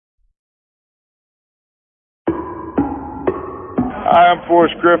Hi, I'm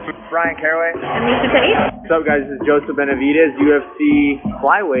Forrest Griffin. Brian Caraway. And Lisa Tate. What's up, guys? This is Joseph Benavidez, UFC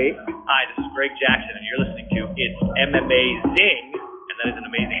flyweight. Hi, this is Greg Jackson, and you're listening to It's MMA Zing, and that is an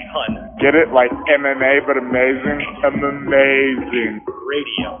amazing pun. Get it? Like MMA, but amazing? Amazing.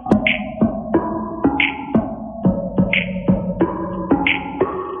 Radio.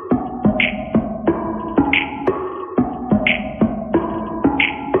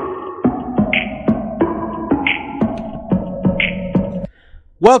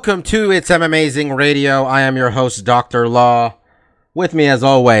 Welcome to It's Amazing Radio. I am your host, Dr. Law. With me, as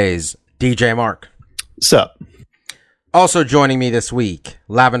always, DJ Mark. Sup? Also joining me this week,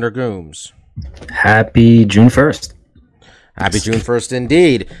 Lavender Gooms. Happy June 1st. Happy June 1st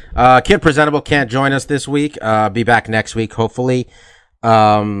indeed. Kid Presentable can't join us this week. Be back next week, hopefully.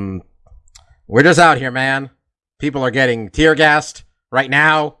 We're just out here, man. People are getting tear gassed right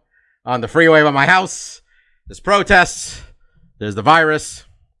now on the freeway by my house. There's protests. There's the virus.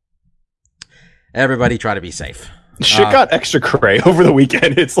 Everybody try to be safe. Shit got extra cray over the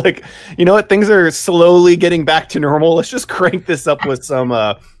weekend. It's like, you know what? Things are slowly getting back to normal. Let's just crank this up with some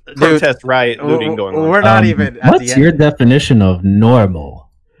protest riot looting going on. We're not even at what's your definition of normal?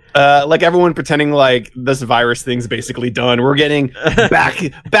 Like everyone pretending like this virus thing's basically done. We're getting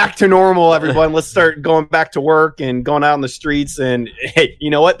back to normal, everyone. Let's start going back to work and going out on the streets. And hey, you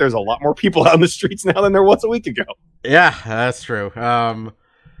know what? There's a lot more people out on the streets now than there was a week ago. Yeah, that's true.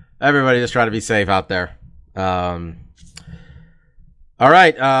 Everybody just try to be safe out there. All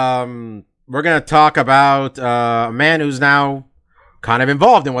right. We're going to talk about a man who's now kind of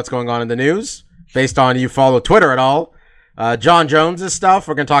involved in what's going on in the news, based on you follow Twitter at all. John Jones' stuff.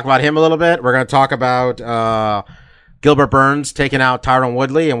 We're going to talk about him a little bit. We're going to talk about Gilbert Burns taking out Tyron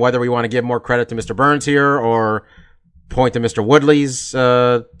Woodley and whether we want to give more credit to Mr. Burns here or point to Mr. Woodley's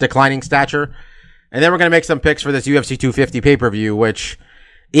declining stature. And then we're going to make some picks for this UFC 250 pay-per-view, which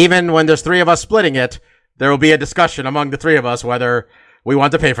even when there's three of us splitting it, there will be a discussion among the three of us whether we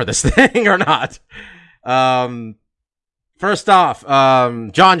want to pay for this thing or not. First off,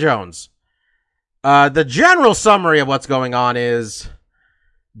 John Jones. The general summary of what's going on is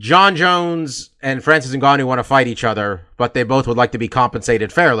John Jones and Francis Ngannou want to fight each other, but they both would like to be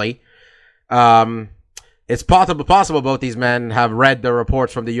compensated fairly. It's possible both these men have read the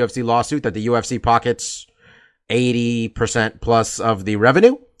reports from the UFC lawsuit that the UFC pockets 80% plus of the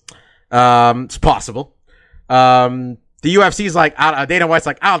revenue. It's possible. The UFC's like, Dana White's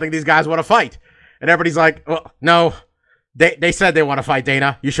like, I don't think these guys want to fight. And everybody's like, well, no, they said they want to fight,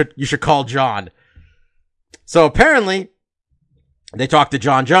 Dana. You should call John. So apparently they talked to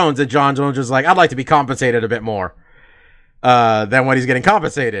John Jones, and John Jones was like, I'd like to be compensated a bit more than what he's getting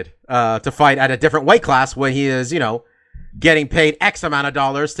compensated to fight at a different weight class when he is, getting paid X amount of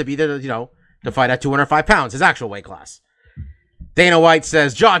dollars to be to fight at 205 pounds, his actual weight class. Dana White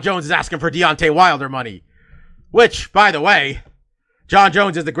says John Jones is asking for Deontay Wilder money, which, by the way, John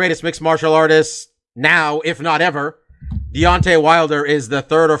Jones is the greatest mixed martial artist now, if not ever. Deontay Wilder is the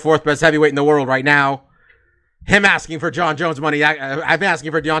third or fourth best heavyweight in the world right now. Him asking for John Jones money, I've been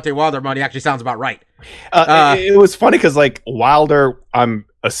asking for Deontay Wilder money, actually sounds about right. It was funny because, like, Wilder, I'm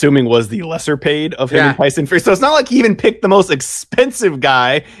assuming, was the lesser paid of him and Tyson Fury. So it's not like he even picked the most expensive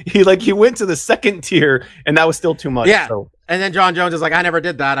guy. He went to the second tier, and that was still too much. Yeah. So. And then John Jones is like, I never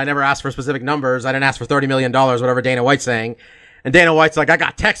did that. I never asked for specific numbers. I didn't ask for $30 million, whatever Dana White's saying. And Dana White's like, I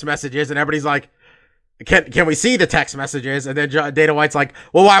got text messages, and everybody's like, can we see the text messages? And then Dana White's like,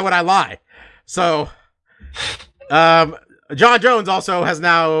 well, why would I lie? So, John Jones also has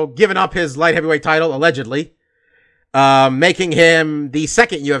now given up his light heavyweight title, allegedly, making him the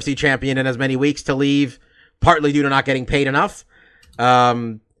second UFC champion in as many weeks to leave, partly due to not getting paid enough.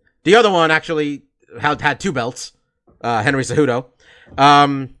 The other one actually had two belts, Henry Cejudo.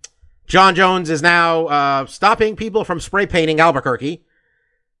 John Jones is now stopping people from spray painting Albuquerque,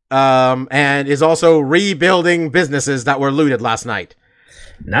 and is also rebuilding businesses that were looted last night.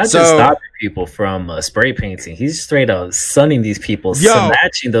 Not just stopping people from spray painting. He's straight up sunning these people,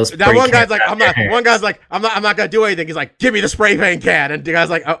 matching those. That one guy's like, I'm not. One guy's like, I'm not gonna do anything. He's like, give me the spray paint can, and the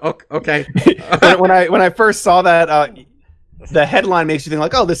guy's like, oh, okay. when I first saw that, the headline makes you think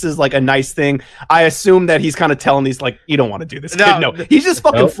like, oh, this is like a nice thing. I assume that he's kind of telling these like, you don't want to do this. No, he's just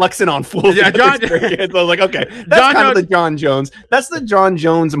fucking flexing on fools. Yeah, I was like, okay, that's kind of the John Jones. That's the John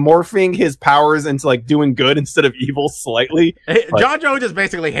Jones morphing his powers into like doing good instead of evil slightly. John Jones is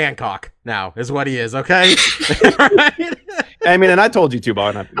basically Hancock now, is what he is. Okay, right? I mean, and I told you too,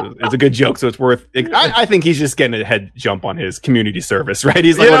 Bob. It's a good joke, so it's worth. I think he's just getting a head jump on his community service, right?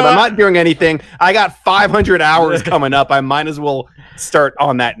 He's like, I'm not doing anything. I got 500 hours coming up. I might as well start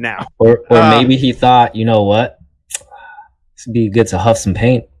on that now. Or maybe he thought, you know what? It'd be good to huff some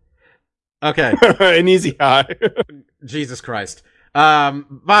paint. Okay. An easy high. Jesus Christ.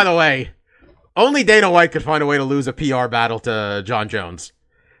 By the way, only Dana White could find a way to lose a PR battle to Jon Jones.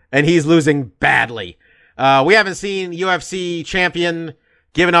 And he's losing badly. We haven't seen UFC champion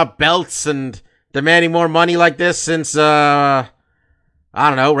giving up belts and demanding more money like this since, I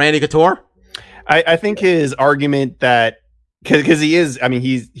don't know, Randy Couture? I think his argument that, because he is, I mean,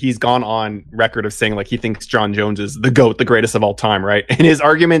 he's gone on record of saying like he thinks Jon Jones is the GOAT, the greatest of all time, right? And his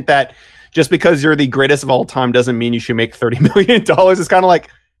argument that just because you're the greatest of all time doesn't mean you should make $30 million is kind of like,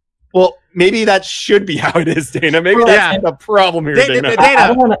 well, maybe that should be how it is, Dana. Maybe that's the problem here, Dana. I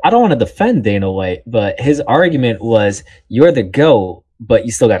don't want to defend Dana White, but his argument was you're the GOAT, but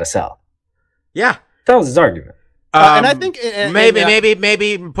you still got to sell. Yeah. That was his argument. And I think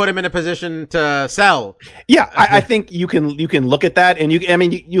maybe put him in a position to sell. Yeah, I think you can look at that, and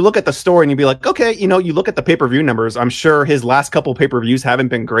you look at the story and you'd be like, okay, you look at the pay-per-view numbers. I'm sure his last couple pay-per-views haven't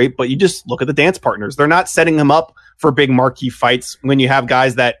been great, but you just look at the dance partners. They're not setting him up for big marquee fights when you have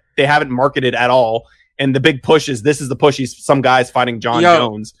guys that they haven't marketed at all. And the big push is this is the push. He's some guys fighting Jon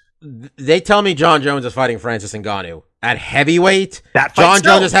Jones. They tell me Jon Jones is fighting Francis Ngannou at heavyweight. Jon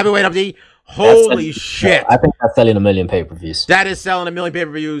Jones is heavyweight up the. Holy shit! I think that's selling 1 million pay-per-views. That is selling 1 million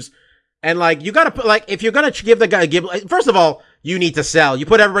pay-per-views, and like you gotta put if you're gonna give the guy first of all, you need to sell. You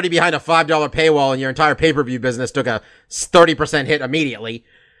put everybody behind a $5 paywall, and your entire pay-per-view business took a 30% hit immediately.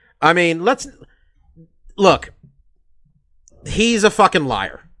 I mean, look. He's a fucking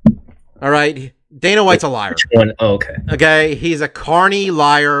liar. All right, Dana White's a liar. Oh, okay. Okay, he's a carny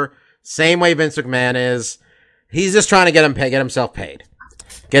liar. Same way Vince McMahon is. He's just trying to get himself paid.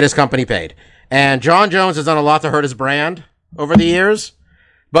 Get his company paid. And Jon Jones has done a lot to hurt his brand over the years.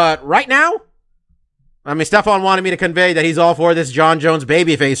 But right now, I mean, Stefan wanted me to convey that he's all for this Jon Jones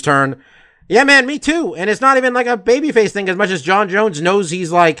babyface turn. Yeah, man, me too. And it's not even like a babyface thing as much as Jon Jones knows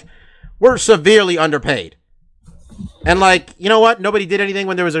he's like, we're severely underpaid. And like, you know what? Nobody did anything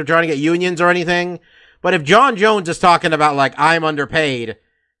when there was trying to get unions or anything. But if Jon Jones is talking about like, I'm underpaid,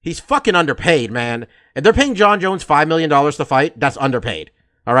 he's fucking underpaid, man. If they're paying Jon Jones $5 million to fight, that's underpaid.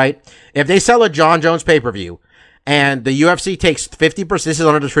 All right. If they sell a Jon Jones pay-per-view and the UFC takes 50%, this is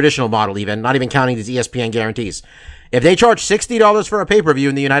under the traditional model even, not even counting these ESPN guarantees. If they charge $60 for a pay-per-view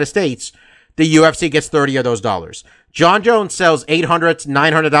in the United States, the UFC gets 30 of those dollars. Jon Jones sells 800,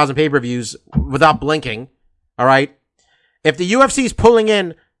 900,000 pay-per-views without blinking. All right. If the UFC is pulling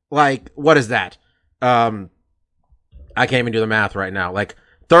in like, what is that? I can't even do the math right now. Like,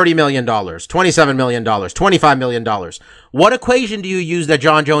 $30 million, $27 million, $25 million. What equation do you use that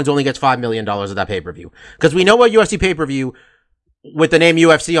Jon Jones only gets $5 million of that pay-per-view? Because we know what UFC pay-per-view with the name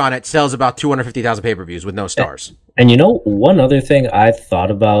UFC on it sells about 250,000 pay-per-views with no stars. And one other thing I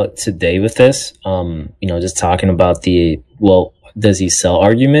thought about today with this, just talking about does he sell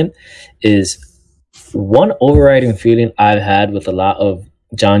argument is one overriding feeling I've had with a lot of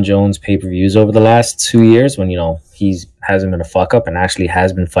Jon Jones pay-per-views over the last 2 years when, he hasn't been a fuck up and actually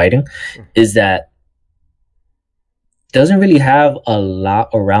has been fighting is that doesn't really have a lot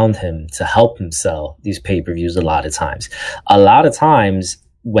around him to help him sell these pay-per-views a lot of times. A lot of times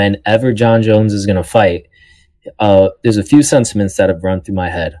whenever Jon Jones is going to fight, there's a few sentiments that have run through my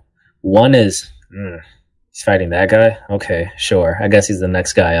head. One is, he's fighting that guy? Okay, sure. I guess he's the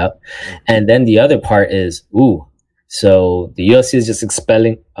next guy up. And then the other part is, so the UFC is just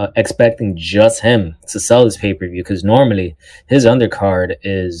expecting just him to sell this pay-per-view because normally his undercard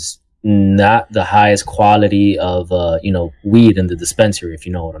is not the highest quality of weed in the dispensary, if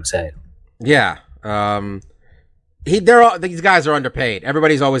you know what I'm saying. Yeah. These guys are underpaid.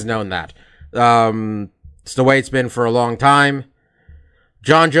 Everybody's always known that. It's the way it's been for a long time.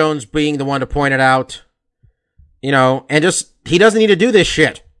 Jon Jones being the one to point it out, and just he doesn't need to do this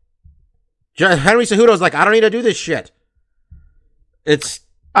shit. Henry Cejudo's like, I don't need to do this shit.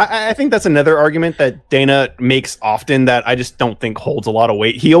 I think that's another argument that Dana makes often that I just don't think holds a lot of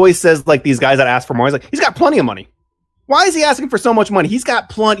weight. He always says, like, these guys that ask for more, he's like, he's got plenty of money. Why is he asking for so much money? He's got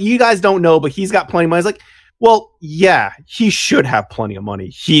plenty. You guys don't know, but he's got plenty of money. He's like, well, yeah, he should have plenty of money.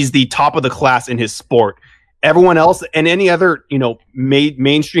 He's the top of the class in his sport. Everyone else and any other,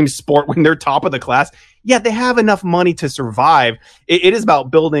 mainstream sport, when they're top of the class, yeah, they have enough money to survive. It is about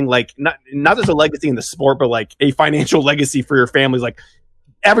building, like, not just a legacy in the sport, but like a financial legacy for your families. Like,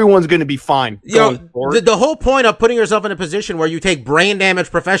 everyone's going to be fine. The whole point of putting yourself in a position where you take brain damage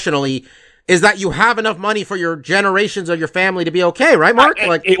professionally is that you have enough money for your generations of your family to be okay, right, Mark?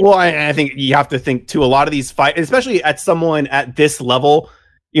 I think you have to think too. A lot of these fights, especially at someone at this level,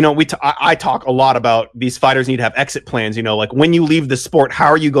 you know, I talk a lot about these fighters need to have exit plans. You know, like when you leave the sport, how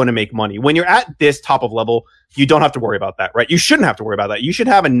are you going to make money? When you're at this top of level, you don't have to worry about that, right? You shouldn't have to worry about that. You should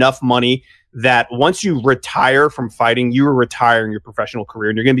have enough money that once you retire from fighting, you are retiring your professional career,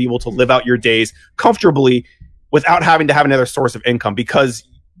 and you're going to be able to live out your days comfortably without having to have another source of income, because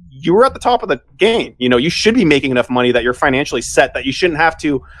you're at the top of the game. You know, you should be making enough money that you're financially set, that you shouldn't have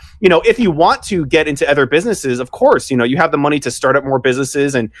to, you know, if you want to get into other businesses, of course, you know, you have the money to start up more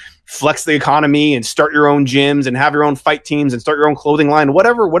businesses and flex the economy and start your own gyms and have your own fight teams and start your own clothing line,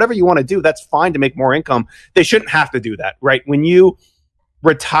 whatever you want to do. That's fine to make more income. They shouldn't have to do that, right? When you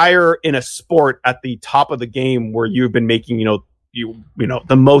retire in a sport at the top of the game where you've been making, you know,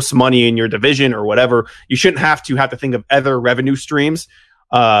 the most money in your division or whatever, you shouldn't have to think of other revenue streams.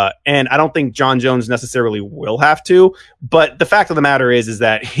 And I don't think Jon Jones necessarily will have to, but the fact of the matter is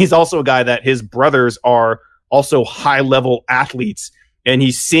that he's also a guy that his brothers are also high level athletes, and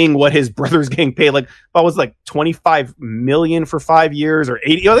he's seeing what his brother's getting paid. Like, that was like 25 million for 5 years, or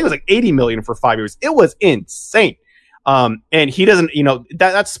 80, I think it was like 80 million for 5 years. It was insane. And he doesn't, you know,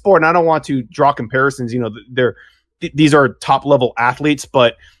 that's sport. And I don't want to draw comparisons, you know, these are top level athletes,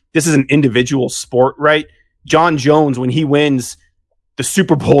 but this is an individual sport, right? Jon Jones, when he wins the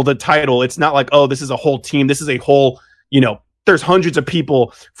Super Bowl, the title, it's not like, oh, this is a whole team. This is a whole, you know, there's hundreds of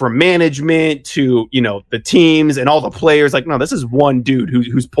people from management to, you know, the teams and all the players. Like, no, this is one dude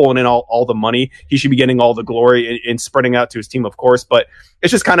who's pulling in all the money. He should be getting all the glory and spreading out to his team, of course. But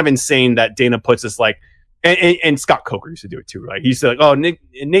it's just kind of insane that Dana puts this like, and Scott Coker used to do it too, right? He used to like, oh,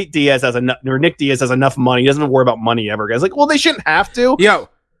 Nick Diaz has enough money. He doesn't worry about money ever. Guys, like, well, they shouldn't have to. Yo,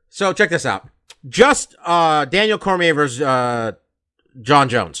 so check this out. Just Daniel Cormier versus Jon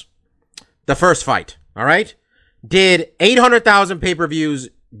Jones, the first fight. All right, did 800,000 pay-per-views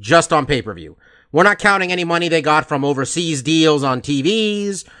just on pay-per-view. We're not counting any money they got from overseas deals on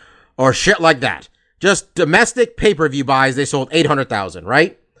TVs or shit like that. Just domestic pay-per-view buys. They sold 800,000.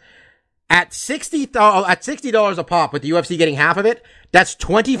 Right. At $60 a pop, with the UFC getting half of it, that's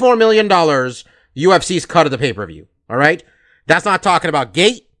 $24 million UFC's cut of the pay-per-view. All right? That's not talking about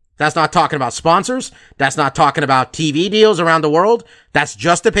gate. That's not talking about sponsors. That's not talking about TV deals around the world. That's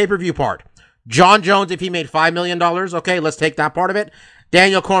just the pay-per-view part. Jon Jones, if he made $5 million, okay, let's take that part of it.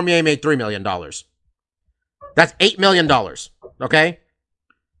 Daniel Cormier made $3 million. That's $8 million, okay?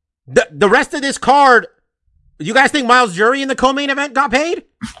 The rest of this card, you guys think Miles Jury in the co-main event got paid?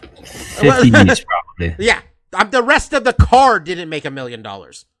 50 each, probably. Yeah. The rest of the card didn't make $1 million.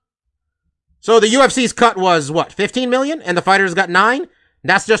 So the UFC's cut was what, 15 million? And the fighters got 9?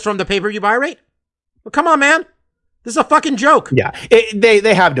 That's just from the pay-per-view buy rate? Well, come on, man. This is a fucking joke. Yeah.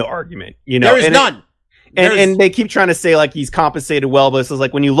 They have no argument, you know. There is none. And they keep trying to say like he's compensated well, but this is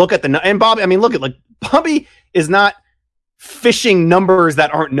like when you look at and Bobby, I mean, look at like Bobby is not fishing numbers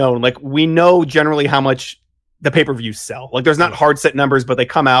that aren't known. Like, we know generally how much the pay-per-view sell. Like, there's not hard set numbers, but they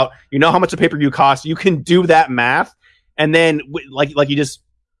come out. You know how much the pay-per-view costs. You can do that math. And then like you just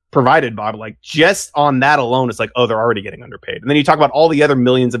provided, Bob, like just on that alone, it's like, oh, they're already getting underpaid. And then you talk about all the other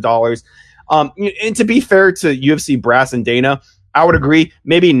millions of dollars. And to be fair to UFC brass and Dana, I would agree.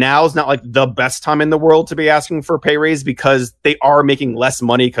 Maybe now is not like the best time in the world to be asking for a pay raise, because they are making less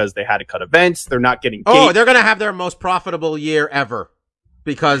money because they had to cut events. They're not getting gate. Oh, they're going to have their most profitable year ever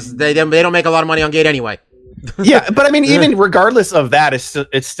because they don't make a lot of money on gate anyway. Yeah, but I mean, even regardless of that,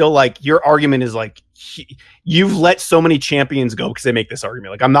 it's still like your argument is like you've let so many champions go because they make this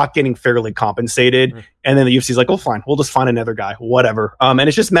argument. Like, I'm not getting fairly compensated. And then the UFC's like, oh, fine, we'll just find another guy, whatever. And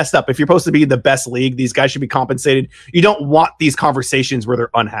it's just messed up. If you're supposed to be the best league, these guys should be compensated. You don't want these conversations where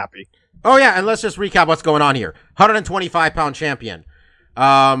they're unhappy. Oh, yeah, and let's just recap what's going on here. 125-pound champion.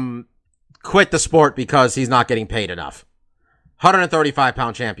 Quit the sport because he's not getting paid enough.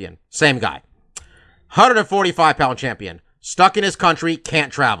 135-pound champion. Same guy. 145-pound champion. Stuck in his country,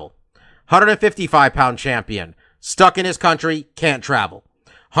 can't travel. 155-pound champion. Stuck in his country, can't travel.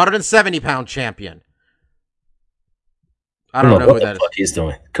 170-pound champion. I don't know who that is. What he's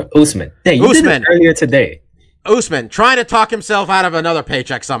doing. Usman. Yeah, you did it earlier today. Usman, trying to talk himself out of another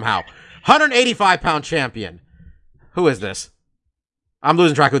paycheck somehow. 185-pound champion. Who is this? I'm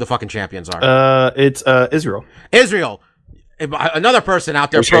losing track of who the fucking champions are. It's Israel. Israel. Another person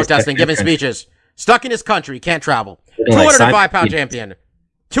out there protesting, giving speeches. Stuck in his country, can't travel. 205-pound champion.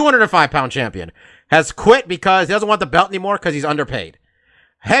 205-pound champion. Has quit because he doesn't want the belt anymore because he's underpaid.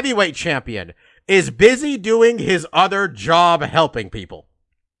 Heavyweight champion is busy doing his other job helping people.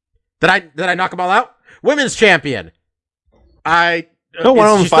 Did I knock them all out? Women's champion. One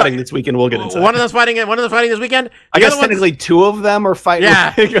of them fighting this weekend. We'll get into that. One of them fighting this weekend? I guess technically two of them are fighting.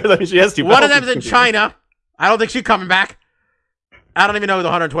 Yeah. She has two. One of them's in China. I don't think she's coming back. I don't even know who the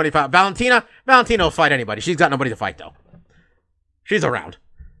 125. Valentina will fight anybody. She's got nobody to fight, though. She's around.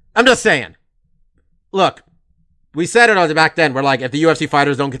 I'm just saying. Look, we said it back then. We're like, if the UFC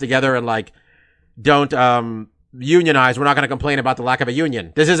fighters don't get together and like don't unionize, we're not going to complain about the lack of a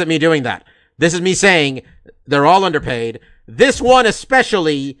union. This isn't me doing that. This is me saying they're all underpaid. This one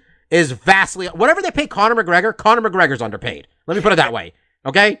especially is vastly, whatever they pay Conor McGregor's underpaid. Let me put it that way.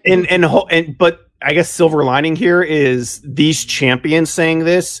 Okay? But I guess silver lining here is these champions saying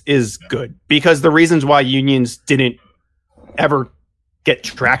this is good, because the reasons why unions didn't ever get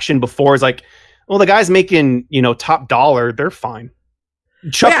traction before is like, well, the guys making, top dollar, they're fine.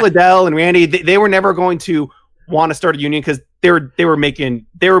 Chuck Liddell and Randy, they were never going to want to start a union because they were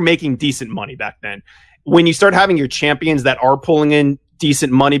making decent money back then. When you start having your champions that are pulling in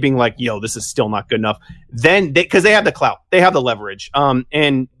decent money being like, yo, this is still not good enough, then because they have the clout, they have the leverage,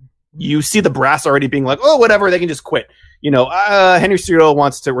 and you see the brass already being like, oh, whatever, they can just quit. Henry Cejudo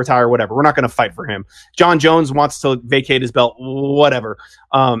wants to retire, whatever, we're not going to fight for him. John Jones wants to vacate his belt, whatever.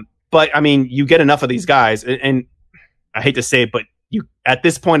 But I mean, you get enough of these guys, and I hate to say it, but at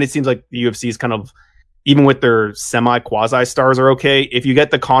this point, it seems like the UFC is kind of, even with their semi-quasi stars are okay. If you get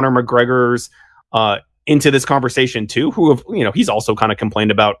the Conor McGregor's into this conversation too, who have, he's also kind of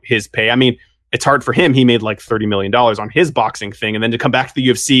complained about his pay. I mean, it's hard for him. He made like $30 million on his boxing thing, and then to come back to the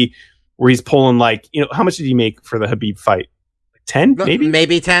UFC where he's pulling like, how much did he make for the Habib fight? 10,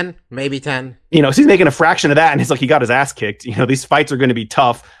 maybe 10. So he's making a fraction of that, and it's like he got his ass kicked. These fights are going to be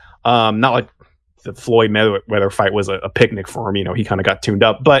tough. Not like the Floyd Mayweather fight was a picnic for him. He kind of got tuned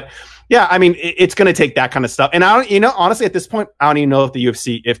up, but yeah, I mean, it's going to take that kind of stuff. And I don't, honestly, at this point, I don't even know if the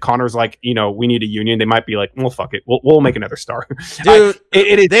UFC, if Connor's like, we need a union, they might be like, well, fuck it, we'll make another star. Dude,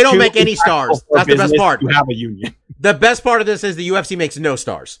 they don't make any stars. That's the best part. You have a union. The best part of this is the UFC makes no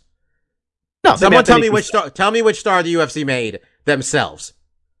stars. No, someone tell me which star the UFC made themselves.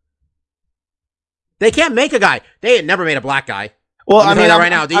 They can't make a guy. They had never made a black guy. Well, I mean, right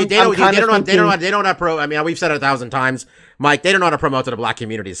now, they don't know how to pro. I mean, we've said it 1,000 times, Mike. They don't know how to promote to the black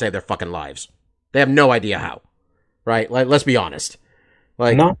community to save their fucking lives. They have no idea how. Right? Like, let's be honest.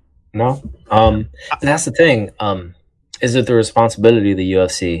 Like, no. That's the thing. Is it the responsibility of the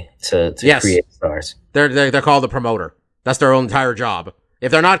UFC to create stars? They're called the promoter. That's their own entire job.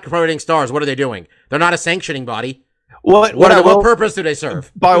 If they're not promoting stars, what are they doing? They're not a sanctioning body. What purpose do they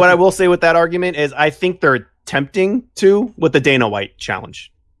serve? But what I will say with that argument is, I think they're attempting to with the Dana White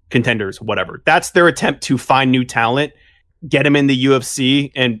challenge, contenders, whatever. That's their attempt to find new talent, get them in the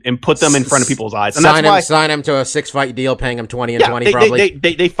UFC, and put them in front of people's eyes. And sign him to a 6-fight deal, paying him 20 and 20. Probably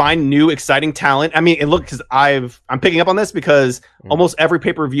they find new exciting talent. I mean, and look, because I'm picking up on this because almost every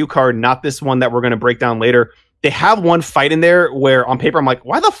pay-per-view card, not this one that we're going to break down later, they have one fight in there where on paper I'm like,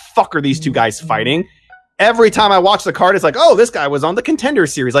 why the fuck are these two guys fighting? Every time I watch the card, it's like, oh, this guy was on the Contender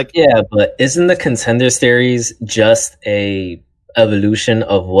Series. Like, yeah, but isn't the Contender Series just a evolution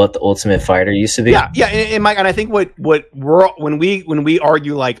of what the Ultimate Fighter used to be? Yeah, and Mike, and I think what when we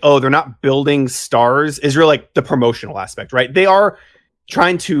argue like, oh, they're not building stars, is really like the promotional aspect, right? They are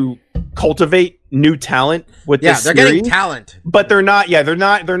trying to cultivate new talent with this they're series, getting talent, but they're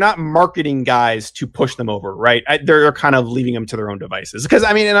not marketing guys to push them over, right? They're kind of leaving them to their own devices, because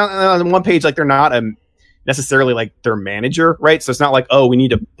I mean, on one page, like, they're not necessarily like their manager, right? So it's not like, oh, we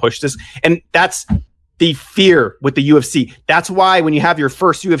need to push this. And that's the fear with the UFC. That's why when you have your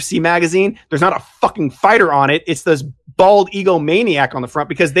first UFC magazine, there's not a fucking fighter on it. It's this bald egomaniac on the front,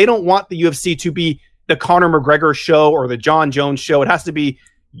 because they don't want the UFC to be the Conor McGregor show or the John Jones show. It has to be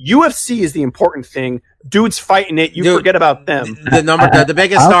UFC is the important thing. Dudes fighting it. You forget about them. The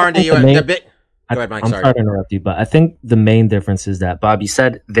biggest star in the UFC. Go ahead, Mike. I'm sorry to interrupt you, but I think the main difference is that, Bob, you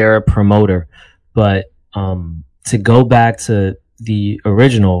said they're a promoter, but to go back to the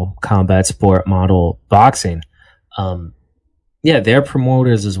original combat sport model boxing, they're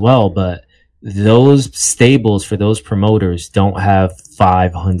promoters as well, but those stables for those promoters don't have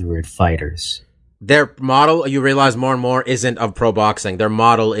 500 fighters. Their model, you realize more and more, isn't of pro boxing. Their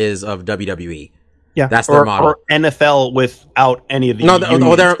model is of WWE. Yeah, that's their model. Or NFL without any of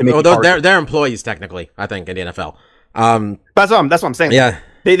the they're employees technically, I think, in the NFL. That's what I'm saying. Yeah.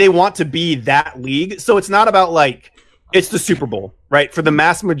 They want to be that league. So it's not about like, it's the Super Bowl, right? For the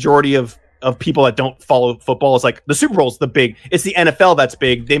mass majority of people that don't follow football, it's like the Super Bowl is it's the NFL that's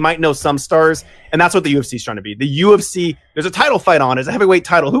big. They might know some stars, and that's what the UFC is trying to be. The UFC, there's a title fight on, it's a heavyweight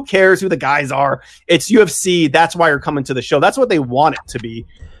title. Who cares who the guys are? It's UFC. That's why you're coming to the show. That's what they want it to be.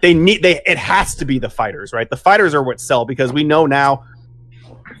 It has to be the fighters, right? The fighters are what sell, because we know now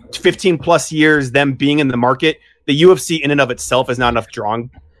 15 plus years, them being in the market, the UFC in and of itself is not enough drawing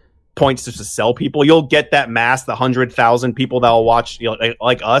points just to sell people. You'll get that mass, the 100,000 people that will watch,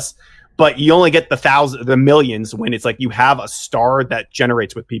 like us, but you only get the millions when it's like you have a star that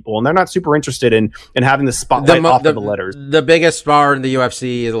generates with people, and they're not super interested in having the spotlight off of the letters. The biggest star in the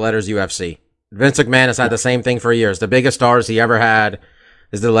UFC is the letters UFC. Vince McMahon has had the same thing for years. The biggest stars he ever had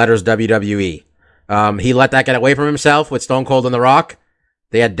is the letters WWE. He let that get away from himself with Stone Cold and The Rock.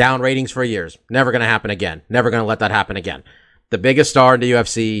 They had down ratings for years. Never going to happen again. Never going to let that happen again. The biggest star in the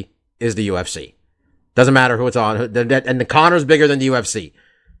UFC is the UFC. Doesn't matter who it's on. And the Conor's bigger than the UFC.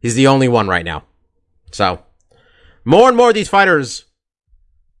 He's the only one right now. So, more and more of these fighters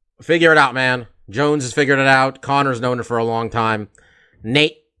figure it out, man. Jones has figured it out. Conor's known it for a long time.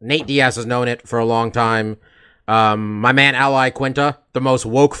 Nate Diaz has known it for a long time. My man Ally Quinta, the most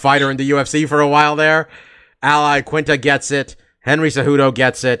woke fighter in the UFC for a while there. Ally Quinta gets it. Henry Cejudo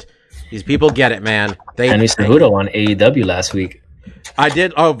gets it. These people get it, man. Henry Cejudo on AEW last week. I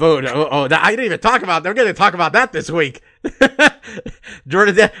did. Oh, vote. I didn't even talk about. They're going to talk about that this week.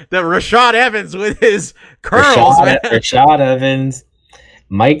 Jordan, the Rashad Evans with his curls. Rashad Evans,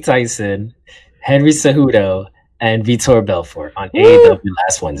 Mike Tyson, Henry Cejudo, and Vitor Belfort on AEW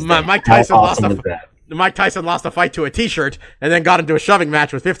last Wednesday. Mike Tyson lost a fight to a T-shirt and then got into a shoving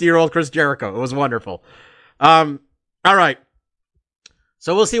match with 50-year-old Chris Jericho. It was wonderful. All right.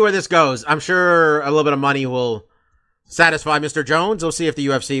 So we'll see where this goes. I'm sure a little bit of money will satisfy Mr. Jones. We'll see if the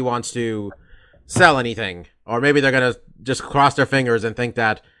UFC wants to sell anything. Or maybe they're going to just cross their fingers and think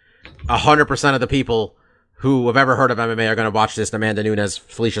that 100% of the people who have ever heard of MMA are going to watch this Amanda Nunes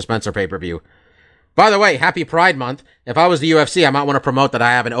Felicia Spencer pay-per-view. By the way, happy Pride Month. If I was the UFC, I might want to promote that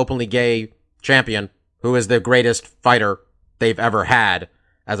I have an openly gay champion who is the greatest fighter they've ever had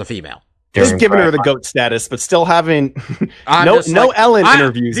as a female. Just giving her the GOAT status, but still having no Ellen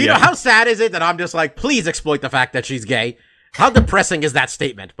interviews yet. You know, how sad is it that I'm just like, please exploit the fact that she's gay? How depressing is that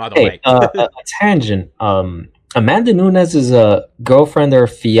statement, by the way? A tangent. Amanda Nunes is a girlfriend or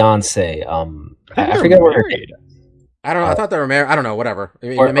fiance. I forget what her name is. I don't know. I thought they were married. I don't know. Whatever.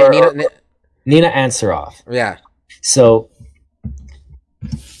 Nina Ansaroff. Yeah. So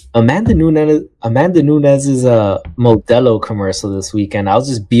Amanda Nunes is a Modelo commercial this weekend. I was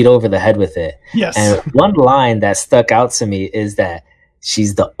just beat over the head with it. Yes. And one line that stuck out to me is that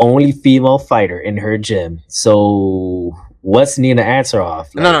she's the only female fighter in her gym. So what's Nina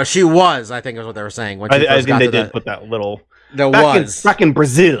Ansaroff? Like? No, she was. I think is what they were saying. When I think they did put that little. Back in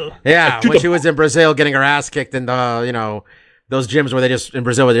Brazil. Yeah, when she was in Brazil getting her ass kicked in the those gyms where they just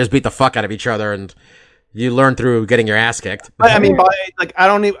beat the fuck out of each other and. You learn through getting your ass kicked. I mean,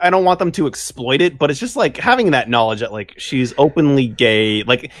 I don't want them to exploit it, but it's just like having that knowledge that like she's openly gay.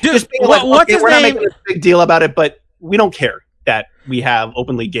 Like, dude, just being like, what's his we're name? not making a big deal about it, but we don't care that we have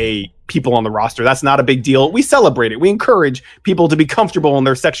openly gay people on the roster. That's not a big deal. We celebrate it. We encourage people to be comfortable in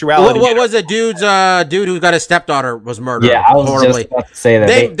their sexuality. What was the dude who got his stepdaughter was murdered? Yeah, I was horribly. just about to say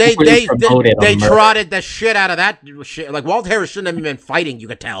that. They trotted the shit out of that shit. Like Walt Harris shouldn't have even been fighting. You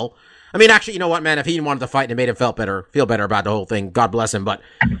could tell. I mean, actually, you know what, man? If he wanted to fight and it made him feel better about the whole thing, God bless him. But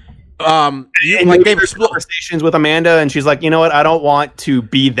conversations with Amanda, and she's like, you know what? I don't want to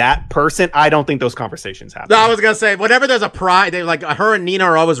be that person. I don't think those conversations happen. No, I was gonna say, whenever there's a Pride, they like her and Nina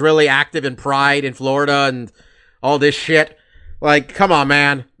are always really active in Pride in Florida and all this shit. Like, come on,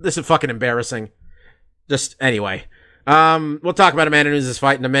 man, this is fucking embarrassing. Just anyway, we'll talk about Amanda Nunes'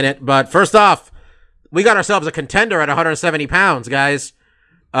 fight in a minute. But first off, we got ourselves a contender at 170 pounds, guys.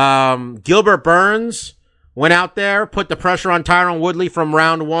 Gilbert Burns went out there, put the pressure on Tyron Woodley from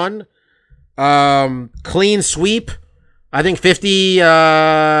round one. Clean sweep. I think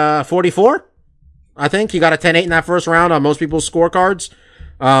 50-44. I think he got a 10-8 in that first round on most people's scorecards.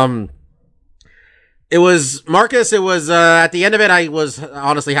 It was Marcus. It was, at the end of it, I was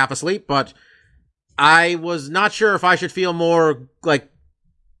honestly half asleep, but I was not sure if I should feel more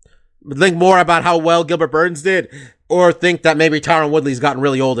think more about how well Gilbert Burns did or think that maybe Tyron Woodley's gotten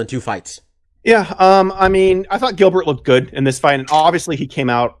really old in 2 fights. Yeah, I mean, I thought Gilbert looked good in this fight, and obviously he came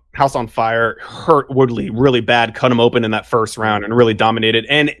out house on fire, hurt Woodley really bad, cut him open in that first round, and really dominated.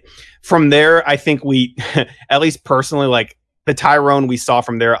 And from there, I think we, at least personally, like the Tyrone we saw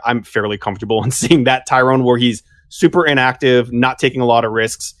from there, I'm fairly comfortable in seeing that Tyrone where he's super inactive, not taking a lot of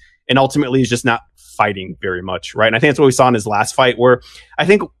risks, and ultimately he's just not fighting very much, right? And I think that's what we saw in his last fight, where I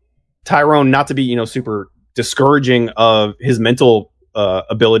think Tyrone, not to be, super discouraging of his mental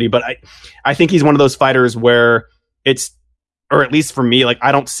ability, but I think he's one of those fighters where it's, or at least for me, like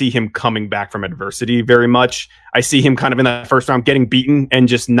I don't see him coming back from adversity very much. I see him kind of in that first round getting beaten and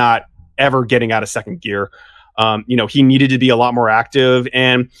just not ever getting out of second gear. He needed to be a lot more active.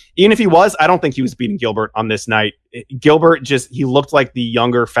 And even if he was, I don't think he was beating Gilbert on this night. Gilbert he looked like the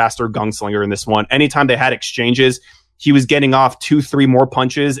younger, faster gunslinger in this one. Anytime they had exchanges, he was getting off 2-3 more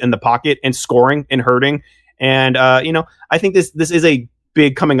punches in the pocket and scoring and hurting. And, I think this is a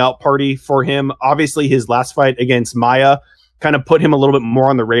big coming out party for him. Obviously, his last fight against Maia kind of put him a little bit more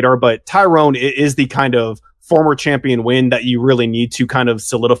on the radar, but Tyrone is the kind of former champion win that you really need to kind of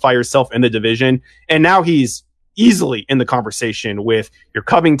solidify yourself in the division. And now he's easily in the conversation with your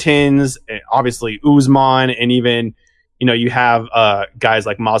Covingtons, obviously Usman, and even, you have guys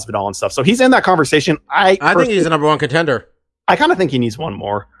like Masvidal and stuff. So he's in that conversation. I think he's the number one contender. I kind of think he needs one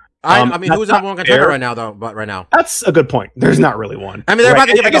more. Who's the number one contender right now, though? But right now, that's a good point. There's not really one. I mean, they're about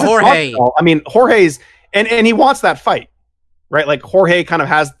to give it to Jorge. Jorge's and he wants that fight, right? Like Jorge kind of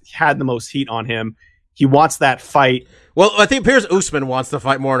has had the most heat on him. He wants that fight. Well, I think Piers Usman wants the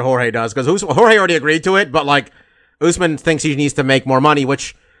fight more than Jorge does, because Jorge already agreed to it, but like Usman thinks he needs to make more money,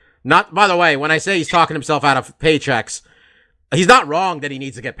 which by the way, when I say he's talking himself out of paychecks, he's not wrong that he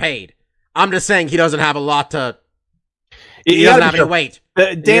needs to get paid. I'm just saying he doesn't have a lot to. He doesn't have any weight.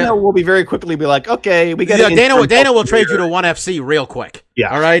 Dana will be very quickly be like, okay, we got. Dana will trade you to ONE FC real quick.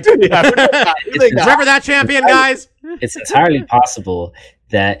 Yeah. All right. Remember that champion, guys? It's entirely possible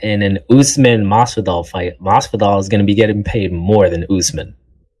that in an Usman Masvidal fight, Masvidal is going to be getting paid more than Usman.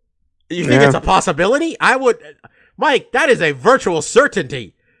 You think it's a possibility? I would, Mike. That is a virtual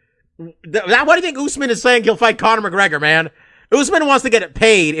certainty. What do you think Usman is saying? He'll fight Conor McGregor, man. Usman wants to get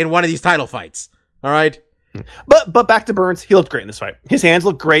paid in one of these title fights. All right. But back to Burns, he looked great in this fight. His hands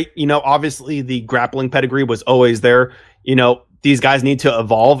look great. Obviously the grappling pedigree was always there. These guys need to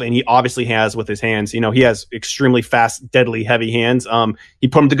evolve, and he obviously has with his hands. He has extremely fast, deadly, heavy hands. He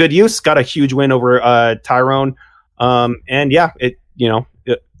put them to good use. Got a huge win over Tyrone. And yeah,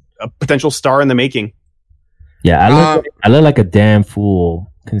 a potential star in the making. Yeah, I look like a damn fool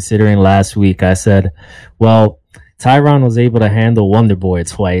considering last week I said, well, Tyrone was able to handle Wonder Boy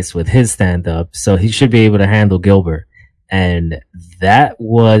twice with his stand-up, so he should be able to handle Gilbert. And that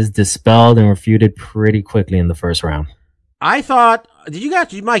was dispelled and refuted pretty quickly in the first round. I thought,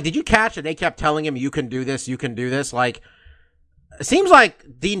 Mike, did you catch that they kept telling him, you can do this, you can do this? Like, it seems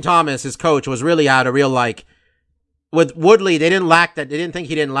like Dean Thomas, his coach, was really out of real, like, with Woodley, they didn't think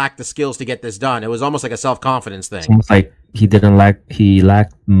he didn't lack the skills to get this done. It was almost like a self-confidence thing. It's almost like he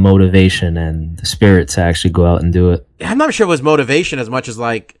lacked motivation and the spirit to actually go out and do it. I'm not sure it was motivation as much as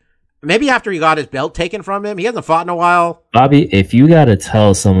like, maybe after he got his belt taken from him, he hasn't fought in a while. Bobby, if you got to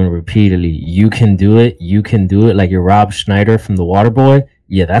tell someone repeatedly, you can do it, like you're Rob Schneider from The Waterboy,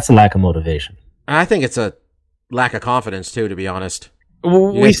 yeah, that's a lack of motivation. I think it's a lack of confidence too, to be honest.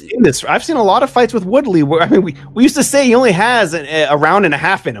 We've seen this. I've seen a lot of fights with Woodley where, we used to say he only has a round and a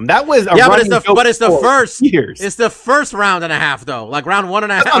half in him. That was it's the first round and a half though, like round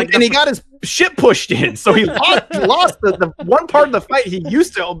 1.5. And he got his shit pushed in, so he lost the one part of the fight he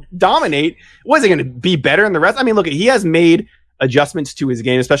used to dominate. Was he going to be better in the rest? Look, he has made adjustments to his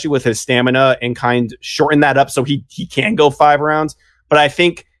game, especially with his stamina, and kind of shortened that up so he can go 5 rounds. But I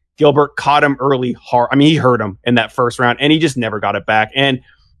think Gilbert caught him early hard. He hurt him in that first round, and he just never got it back. And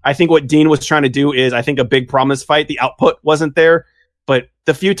I think what Dean was trying to do is, I think a big problem in this fight, the output wasn't there, but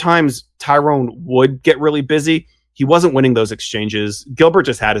the few times Tyrone would get really busy, he wasn't winning those exchanges. Gilbert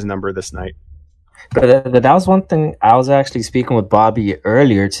just had his number this night. But that was one thing I was actually speaking with Bobby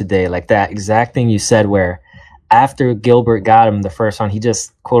earlier today, like that exact thing you said, where after Gilbert got him the first round, he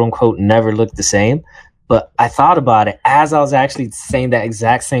just, quote unquote, never looked the same. But I thought about it as I was actually saying that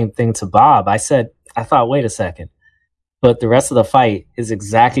exact same thing to Bob. I thought, wait a second. But the rest of the fight is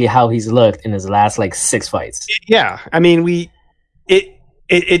exactly how he's looked in his last 6 fights. Yeah.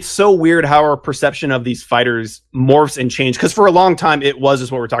 It's so weird how our perception of these fighters morphs and change. Because for a long time, it was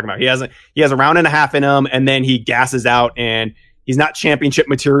just what we're talking about. He has a round and a half in him, and then he gasses out, and he's not championship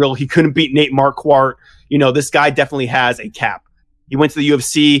material. He couldn't beat Nate Marquardt. This guy definitely has a cap. He went to the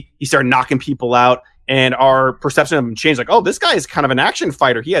UFC. He started knocking people out. And our perception of him changed. Like, oh, this guy is kind of an action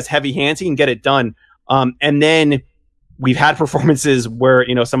fighter. He has heavy hands. He can get it done. And then we've had performances where,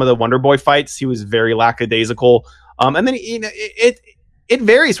 some of the Wonder Boy fights, he was very lackadaisical. And then, it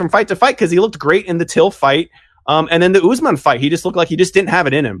varies from fight to fight, because he looked great in the Till fight. And then the Usman fight, he just looked like he just didn't have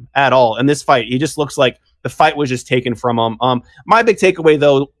it in him at all. In this fight, he just looks like the fight was just taken from him. My big takeaway,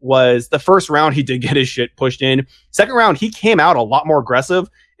 though, was the first round, he did get his shit pushed in. Second round, he came out a lot more aggressive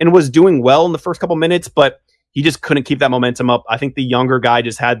and was doing well in the first couple minutes, but he just couldn't keep that momentum up. I think the younger guy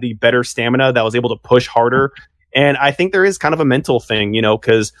just had the better stamina that was able to push harder. And I think there is kind of a mental thing,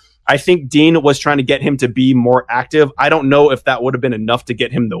 because I think Dean was trying to get him to be more active. I don't know if that would have been enough to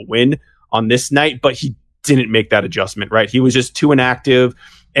get him the win on this night, but he didn't make that adjustment, right? He was just too inactive.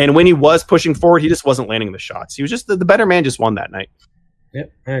 And when he was pushing forward, he just wasn't landing the shots. He was just the better man, just won that night.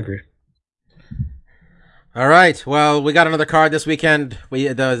 Yep, I agree. All right. Well, we got another card this weekend.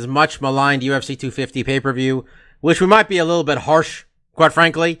 The much maligned UFC 250 pay-per-view, which we might be a little bit harsh, quite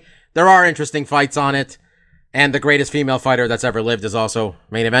frankly. There are interesting fights on it, and the greatest female fighter that's ever lived is also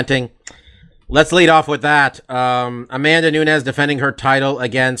main eventing. Let's lead off with that. Amanda Nunes defending her title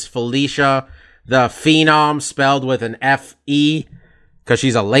against Felicia, the Phenom, spelled with an F-E, because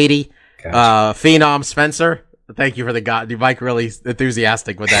she's a lady. Gotcha. Phenom Spencer. Thank you for the Mike really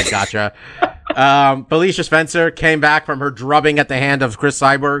enthusiastic with that gotcha. Felicia Spencer came back from her drubbing at the hand of Chris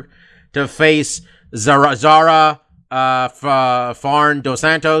Cyborg to face Zara Farn dos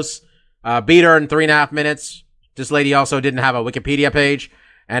Santos. Beat her in 3.5 minutes. This lady also didn't have a Wikipedia page.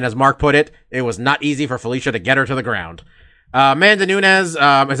 And as Mark put it, it was not easy for Felicia to get her to the ground. Amanda Nunes is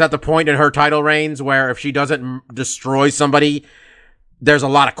at the point in her title reigns where if she doesn't destroy somebody, there's a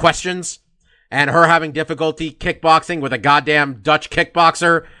lot of questions. And her having difficulty kickboxing with a goddamn Dutch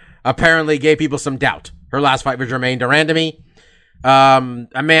kickboxer apparently gave people some doubt. Her last fight was Germaine de Randamie.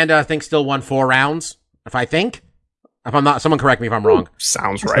 Amanda, I think, still won 4 rounds. If I'm not, someone correct me if I'm wrong.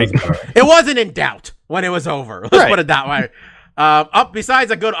 Sounds right. It wasn't in doubt when it was over. Let's put it that way. Besides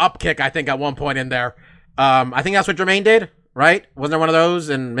a good up kick, I think at one point in there. I think that's what Germaine did, right? Wasn't there one of those?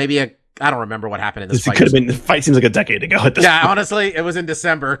 And maybe I don't remember what happened in this fight. The fight seems like a decade ago at this point. Honestly, it was in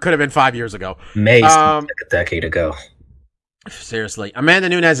December. It could have been 5 years ago. Seems like a decade ago. Seriously. Amanda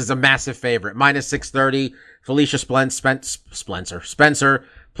Nunes is a massive favorite. Minus 630. Felicia Spencer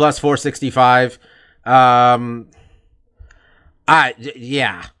plus 465.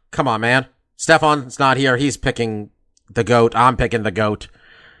 Yeah. Come on, man. Stefan's not here. He's picking the GOAT. I'm picking the GOAT.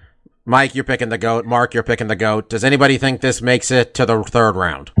 Mike, you're picking the GOAT. Mark, you're picking the GOAT. Does anybody think this makes it to the 3rd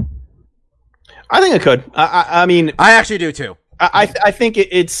round? I think it could. I mean, I actually do too. I think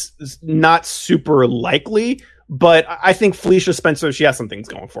it's not super likely, but I think Felicia Spencer, she has some things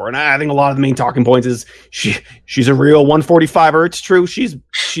going for her. And I think a lot of the main talking points is she's a real 145er. It's true. She's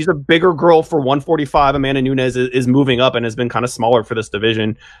a bigger girl for 145. Amanda Nunes is moving up and has been kind of smaller for this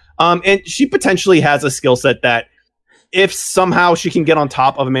division. And she potentially has a skill set that if somehow she can get on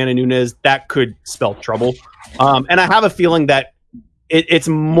top of Amanda Nunes, that could spell trouble. And I have a feeling that it's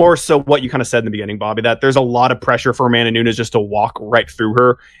more so what you kind of said in the beginning, Bobby, that there's a lot of pressure for Amanda Nunes just to walk right through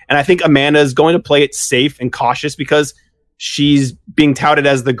her. And I think Amanda is going to play it safe and cautious because she's being touted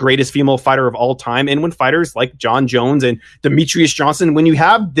as the greatest female fighter of all time. And when fighters like Jon Jones and Demetrius Johnson, when you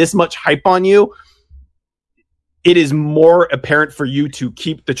have this much hype on you, it is more apparent for you to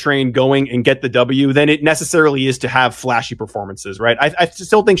keep the train going and get the W than it necessarily is to have flashy performances, right? I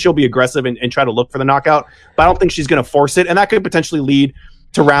still think she'll be aggressive and try to look for the knockout, but I don't think she's going to force it. And that could potentially lead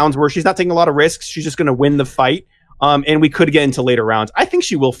to rounds where she's not taking a lot of risks. She's just going to win the fight. And we could get into later rounds. I think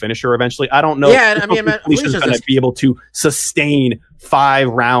she will finish her eventually. I don't know. Yeah, I mean, Felicia's going to be able to sustain 5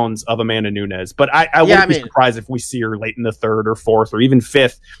 rounds of Amanda Nunes, but I wouldn't be surprised if we see her late in the 3rd or 4th or even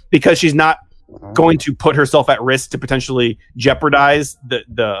 5th because she's not going to put herself at risk to potentially jeopardize the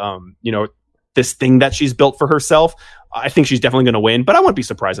this thing that she's built for herself. I think she's definitely going to win, but I wouldn't be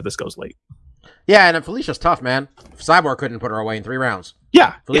surprised if this goes late. Yeah, and Felicia's tough, man. Cyborg couldn't put her away in 3 rounds.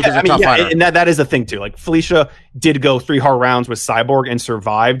 Yeah, Felicia's a tough fighter. And that is the thing too. Like Felicia did go 3 hard rounds with Cyborg and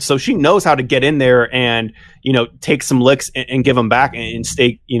survived, so she knows how to get in there and take some licks and give them back and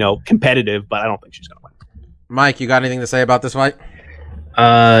stay competitive. But I don't think she's going to win. Mike, you got anything to say about this fight?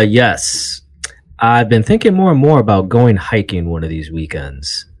 Yes. I've been thinking more and more about going hiking one of these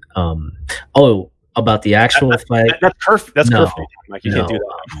weekends. About the actual fight. That's perfect. That's perfect. Like you can't do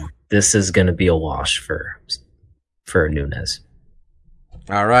that. This is going to be a wash for Nunes.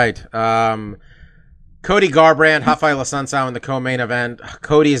 All right. Cody Garbrandt, Rafael Assunção in the co-main event.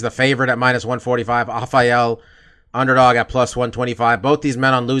 Cody is the favorite at minus 145. Rafael underdog at plus 125. Both these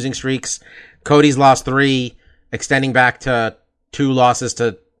men on losing streaks. Cody's lost 3, extending back to 2 losses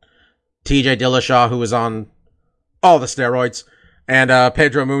to TJ Dillashaw, who was on all the steroids, and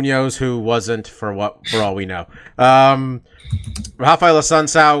Pedro Munoz, who wasn't, for all we know. Rafael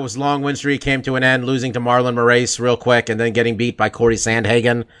Assunção's long win streak came to an end, losing to Marlon Moraes real quick, and then getting beat by Corey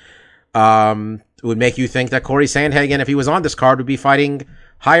Sandhagen. It would make you think that Corey Sandhagen, if he was on this card, would be fighting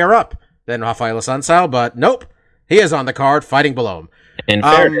higher up than Rafael Assunção, but nope. He is on the card, fighting below him. In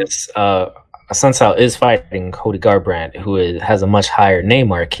fairness, Assunção is fighting Cody Garbrandt, who has a much higher name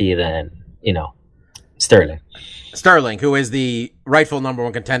marquee than, Sterling. Sterling, who is the rightful number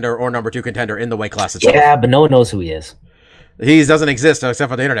 1 contender or number 2 contender in the weight class itself. Yeah, but no one knows who he is. He doesn't exist except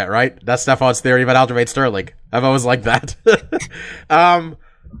for the internet, right? That's Stefan's theory about Aljamain Sterling. I've always liked that.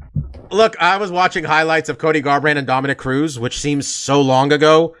 Look, I was watching highlights of Cody Garbrandt and Dominic Cruz, which seems so long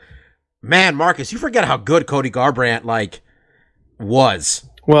ago. Man, Marcus, you forget how good Cody Garbrandt, like, was.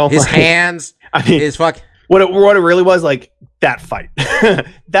 Well, his hands, his fuck. What it really was, like, that fight.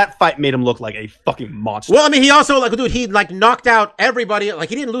 That fight made him look like a fucking monster. Well, I mean, he also, like, dude, he, like, knocked out everybody. Like,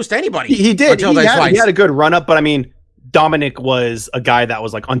 he didn't lose to anybody. He did. Until He had a good run up, but I mean, Dominic was a guy that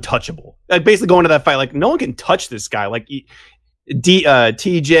was, like, untouchable. Like, basically going to that fight, like, no one can touch this guy. Like,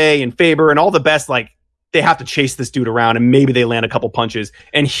 TJ and Faber and all the best, like, they have to chase this dude around and maybe they land a couple punches.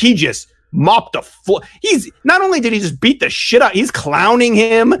 And he just mopped the floor. He's not only did he just beat the shit out, he's clowning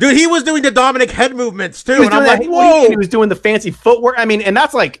him. Dude, he was doing the Dominic head movements too. And I'm like, whoa. He was doing the fancy footwork. I mean, and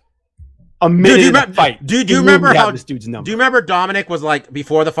that's like a minute in the fight. Dude, do you remember how this dude's number? Do you remember Dominic was like,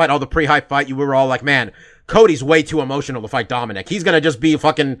 before the fight, the pre-hype fight, you were all like, man, Cody's way too emotional to fight Dominic. He's going to just be he's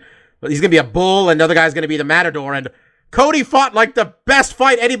going to be a bull and the other guy's going to be the matador. And Cody fought like the best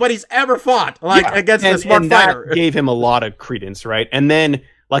fight anybody's ever fought, against a smart fighter. That gave him a lot of credence, right? And then,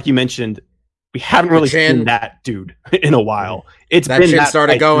 like you mentioned, we haven't really seen that dude in a while. It's that shit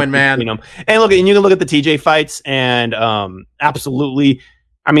started going, man. And you can look at the TJ fights, and absolutely.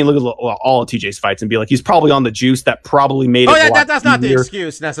 I mean, look at all of TJ's fights and be like, he's probably on the juice that probably made it. Oh, yeah, that's not the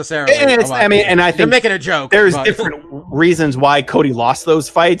excuse necessarily. And I think you're making a joke. There's different reasons why Cody lost those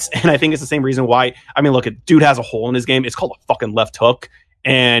fights, and I think it's the same reason why. I mean, look, dude has a hole in his game. It's called a fucking left hook,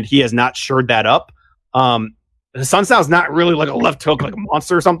 and he has not shored that up. Sun Tzu's not really like a left hook, like a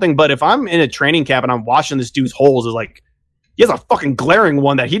monster or something. But if I'm in a training camp and I'm watching this dude's holes, is like he has a fucking glaring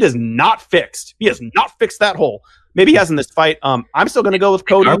one that he does not fixed. He has not fixed that hole. Maybe he has in this fight. I'm still going to go with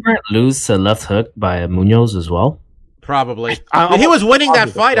Cody. Did Garbrandt lose to left hook by Munoz as well? Probably. He was winning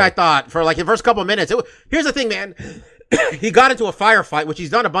that fight, I thought, for like the first couple of minutes. Here's the thing, man. He got into a firefight, which he's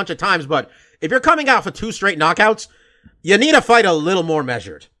done a bunch of times, but if you're coming out for 2 straight knockouts, you need to fight a little more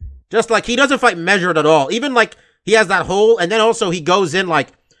measured. Just like he doesn't fight measured at all. Even like he has that hole, and then also he goes in like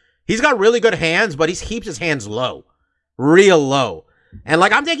he's got really good hands, but he keeps his hands low. Real low. And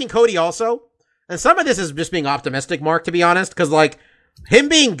like I'm taking Cody also. And some of this is just being optimistic, Mark, to be honest, because, like, him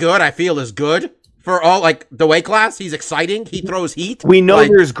being good, I feel, is good for all, like, the weight class. He's exciting. He throws heat. We know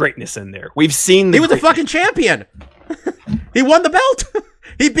there's greatness in there. We've seen he was a fucking champion. He won the belt.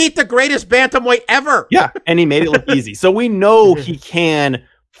 He beat the greatest bantamweight ever. Yeah, and he made it look easy. So we know he can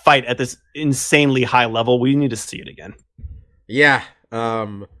fight at this insanely high level. We need to see it again. Yeah.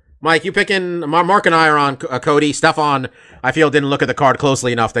 Mike, you picking... Mark and I are on Cody. Stefan, I feel, didn't look at the card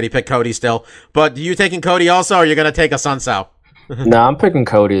closely enough that he picked Cody still. But you taking Cody also, or are you going to take a Sun Tzu? No, I'm picking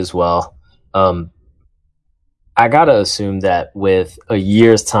Cody as well. I got to assume that with a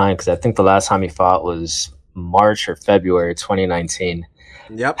year's time, because I think the last time he fought was March or February 2019.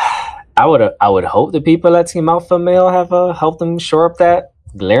 Yep. I would hope the people at Team Alpha Male have helped him shore up that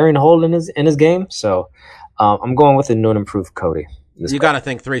glaring hole in his game. So I'm going with a new and improved Cody. You got to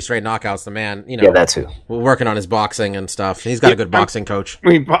think 3 straight knockouts. The man, yeah, that too. We're working on his boxing and stuff. He's got a good boxing coach. I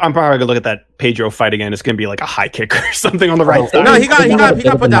mean, I'm probably gonna look at that Pedro fight again. It's gonna be like a high kick or something on the right side. No, he got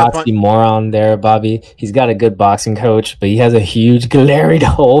put that Nazi moron there, Bobby. He's got a good boxing coach, but he has a huge glaring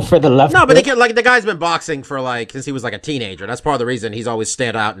hole for the left. No, but the guy's been boxing for since he was like a teenager. That's part of the reason he's always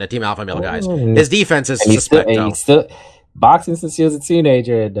stand out in the Team Alpha Male guys. His defense is suspect. He's still boxing since he was a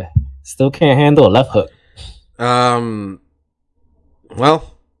teenager and still can't handle a left hook.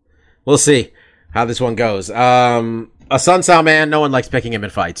 Well. We'll see how this one goes. A Sun Tzu, man, no one likes picking him in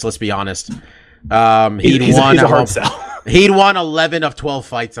fights. Let's be honest. He's a hard sell. He'd won 11 of 12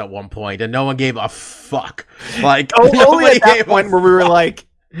 fights at one point, and no one gave a fuck. Like only at that point where we were like,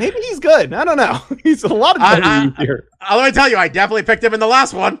 maybe he's good. I don't know. He's a lot of here. Let me tell you, I definitely picked him in the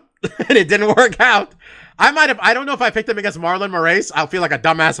last one, and it didn't work out. I don't know if I picked him against Marlon Moraes. I'll feel like a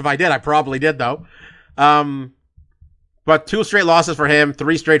dumbass if I did. I probably did though. But 2 straight losses for him,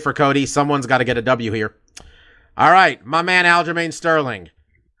 3 straight for Cody. Someone's got to get a W here. All right, my man Aljamain Sterling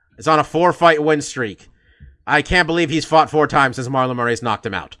is on a 4-fight win streak. I can't believe he's fought 4 times since Marlon Moraes knocked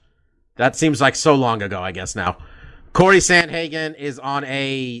him out. That seems like so long ago, I guess now. Corey Sandhagen is on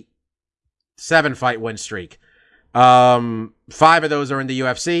a 7-fight win streak. 5 of those are in the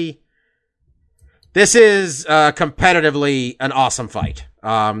UFC. This is competitively an awesome fight.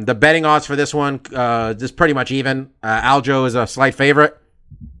 The betting odds for this one is pretty much even. Aljo is a slight favorite.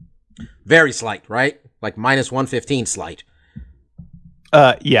 Very slight, right? Like minus 115 slight.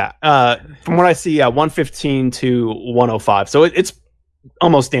 Yeah. From what I see, 115 to 105. So it's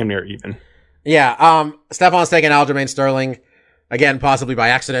almost damn near even. Yeah. Stefan's taking Aljamain Sterling. Again, possibly by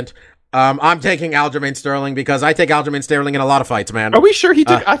accident. I'm taking Aljamain Sterling because I take Aljamain Sterling in a lot of fights, man. Are we sure he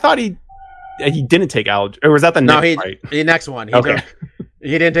took... I thought he didn't take Aljo. Or was that the next fight? The next one. Okay.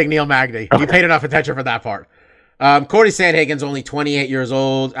 He didn't take Neil Magny. He paid enough attention for that part. Corey Sandhagen's only 28 years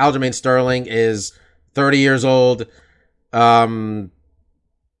old. Aljamain Sterling is 30 years old. Human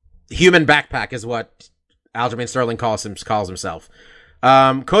backpack is what Aljamain Sterling calls himself.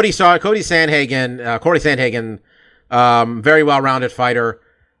 Corey Sandhagen, very well-rounded fighter.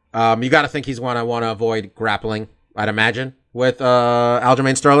 You got to think he's want to avoid grappling, I'd imagine, with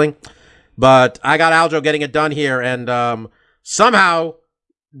Aljamain Sterling. But I got Aljo getting it done here, and somehow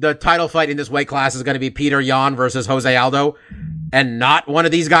the title fight in this weight class is going to be Peter Yan versus Jose Aldo, and not one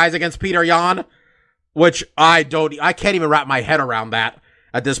of these guys against Peter Yan, which I can't even wrap my head around that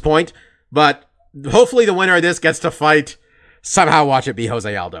at this point. But hopefully the winner of this gets to fight. Somehow watch it be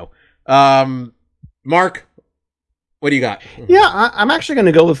Jose Aldo. Mark, what do you got? Yeah, I'm actually going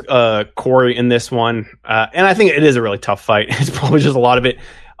to go with Corey in this one. And I think it is a really tough fight. It's probably just a lot of it.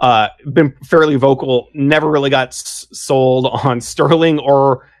 Been fairly vocal. Never really got sold on Sterling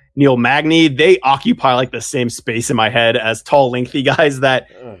or Neil Magny. They occupy like the same space in my head as tall, lengthy guys that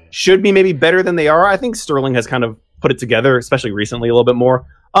should be maybe better than they are. I think Sterling has kind of put it together, especially recently, a little bit more.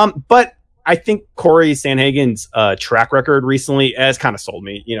 But I think Corey Sandhagen's track record recently has kind of sold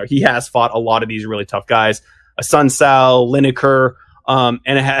me. You know, he has fought a lot of these really tough guys, Sun Sal, Lineker, and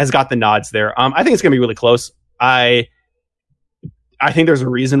it has got the nods there. I think it's going to be really close. I think there's a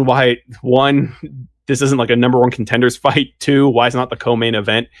reason why, one, this isn't like a number one contenders fight. Two, why it's not the co-main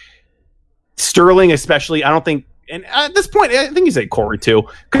event. Sterling, especially, I don't think, and at this point, I think you say Corey too,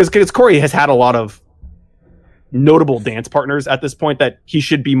 because Corey has had a lot of notable dance partners at this point that he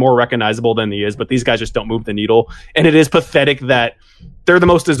should be more recognizable than he is, but these guys just don't move the needle. And it is pathetic that they're the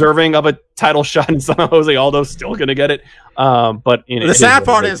most deserving of a title shot, and somehow Jose Aldo's still going to get it. But you know, the sad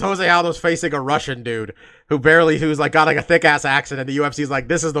part is Jose Aldo's facing a Russian dude who's like got like a thick ass accent, and the UFC's like,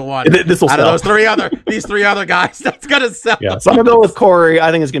 this is the one this out of these three other guys that's gonna sell. Yeah, so I'm gonna go with Corey.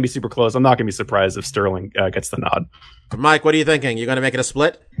 I think it's gonna be super close. I'm not gonna be surprised if Sterling gets the nod. Mike, what are you thinking? You gonna make it a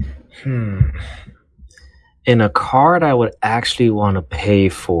split? In a card I would actually want to pay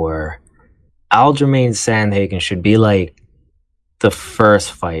for, Aljamain Sandhagen should be like the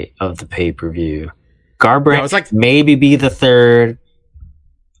first fight of the pay-per-view. Garbrandt like maybe be the third.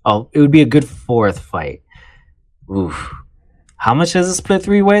 Oh, it would be a good fourth fight. Oof. How much is a split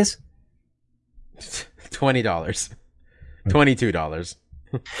three ways? $20. $22.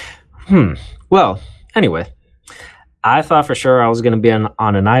 Well, anyway, I thought for sure I was going to be on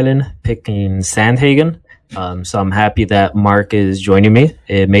an island picking Sandhagen. So I'm happy that Mark is joining me.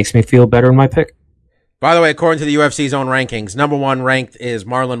 It makes me feel better in my pick. By the way, according to the UFC's own rankings, number 1 ranked is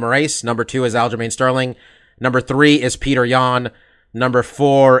Marlon Moraes. Number 2 is Aljamain Sterling. Number 3 is Peter Yan. Number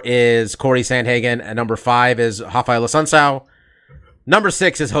 4 is Corey Sandhagen. And number 5 is Rafael Assunção. Number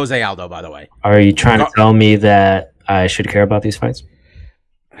 6 is Jose Aldo, by the way. Are you trying to tell me that I should care about these fights?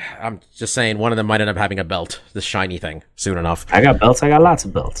 I'm just saying one of them might end up having a belt, this shiny thing, soon enough. I got belts. I got lots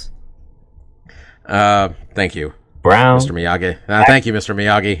of belts. Thank you, Brown. Mr. Miyagi. Thank you, Mr.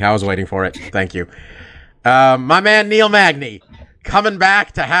 Miyagi. I was waiting for it. Thank you. My man Neil Magny coming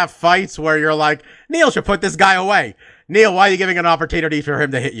back to have fights where you're like, Neil should put this guy away. Neil, why are you giving an opportunity for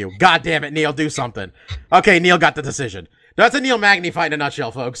him to hit you? God damn it, Neil, do something. Okay, Neil got the decision. That's a Neil Magny fight in a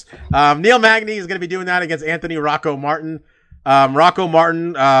nutshell, folks. Neil Magny is going to be doing that against Anthony Rocco Martin. Rocco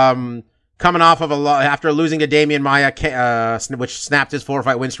Martin, coming off of after losing to Damian Maia, which snapped his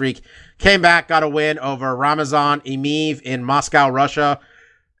 4-fight win streak, came back, got a win over Ramazan Emeev in Moscow, Russia,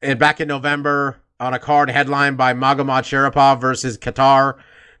 and back in November on a card headlined by Magomed Sharipov versus Qatar,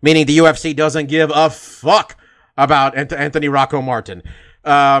 meaning the UFC doesn't give a fuck about Anthony Rocco Martin.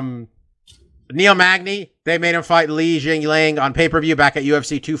 Neil Magny, they made him fight Li Jingliang on pay-per-view back at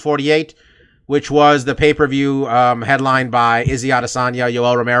UFC 248, which was the pay-per-view headlined by Izzy Adesanya,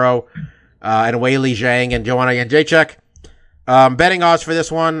 Yoel Romero, and Weili Zhang and Joanna Jędrzejczyk. Betting odds for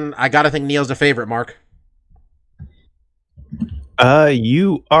this one, I gotta think Neil's the favorite, Mark.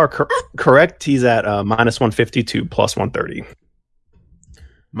 You are correct. He's at minus 150 to plus 130.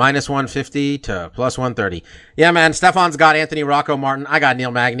 Minus 150 to plus 130. Yeah, man, Stefan's got Anthony Rocco Martin. I got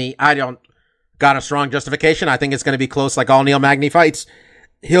Neil Magny. I don't got a strong justification. I think it's going to be close like all Neil Magny fights.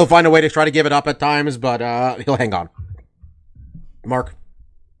 He'll find a way to try to give it up at times, but he'll hang on. Mark?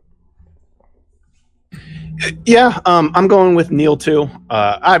 Yeah, I'm going with Neil too.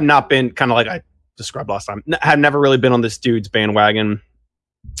 I've not been, kind of like I described last time, have never really been on this dude's bandwagon.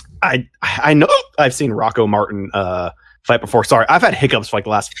 I know I've seen Rocco Martin fight before. Sorry, I've had hiccups for like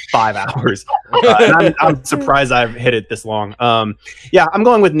the last 5 hours. And I'm surprised I've hit it this long. Yeah, I'm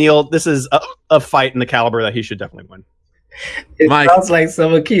going with Neil. This is a fight in the caliber that he should definitely win. It sounds like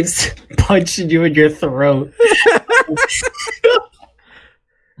someone keeps punching you in your throat.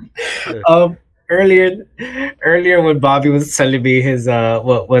 Earlier when Bobby was telling me his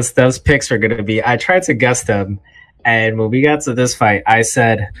what Steph's picks were gonna be, I tried to guess them, and when we got to this fight, I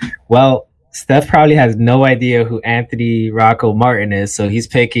said, "Well, Steph probably has no idea who Anthony Rocco Martin is, so he's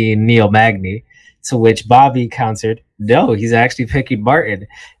picking Neil Magny." To which Bobby countered, "No, he's actually picking Martin."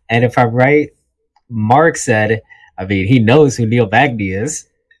 And if I'm right, Mark said, "I mean, he knows who Neil Magny is."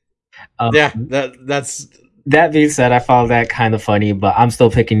 That's. That being said, I found that kind of funny, but I'm still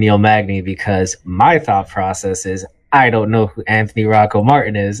picking Neil Magny because my thought process is I don't know who Anthony Rocco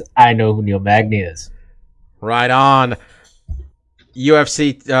Martin is. I know who Neil Magny is. Right on.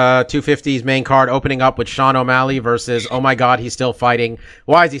 UFC 250's main card opening up with Sean O'Malley versus, oh my god, he's still fighting.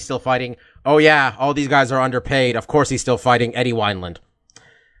 Why is he still fighting? Oh yeah, all these guys are underpaid. Of course he's still fighting Eddie Wineland.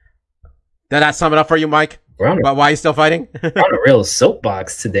 Did that sum it up for you, Mike? About why he's still fighting? We're on a real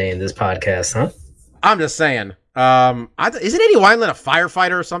soapbox today in this podcast, huh? I'm just saying. Isn't Eddie Wineland a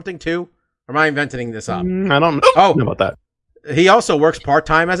firefighter or something too? Or am I inventing this up? I don't know about that. He also works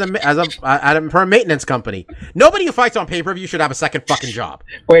part-time for a maintenance company. Nobody who fights on pay-per-view should have a second fucking job.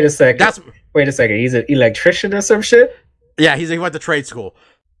 Wait a second. He's an electrician or some shit? Yeah, he went to trade school.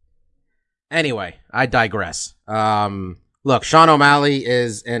 Anyway, I digress. Look, Sean O'Malley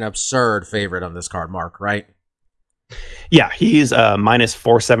is an absurd favorite on this card, Mark, right? Yeah, he's minus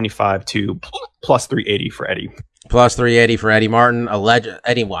 475 to plus 380 for Eddie. Plus 380 for Eddie Martin,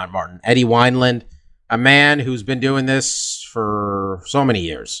 Eddie Wineland, a man who's been doing this for so many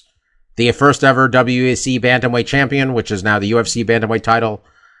years. The first ever WEC Bantamweight champion, which is now the UFC Bantamweight title.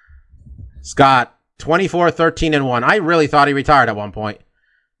 He's got 24-13-1. I really thought he retired at one point.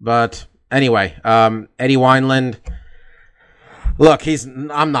 But anyway, Eddie Wineland. Look,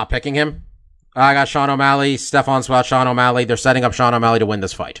 I'm not picking him. I got Sean O'Malley, Stefan Swat, Sean O'Malley. They're setting up Sean O'Malley to win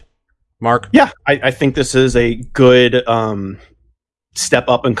this fight. Mark? Yeah, I think this is a good step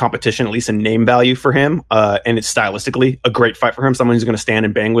up in competition, at least in name value for him. And it's stylistically a great fight for him. Someone who's going to stand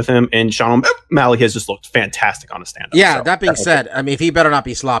and bang with him. And Sean O'Malley has just looked fantastic on a stand-up. Yeah, so, that being said, I mean, if he better not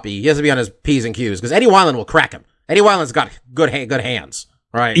be sloppy, he has to be on his P's and Q's because Eddie Wineland will crack him. Eddie Wineland's got good hands,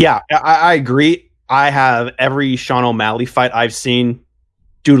 right? Yeah, I agree. I have every Sean O'Malley fight I've seen.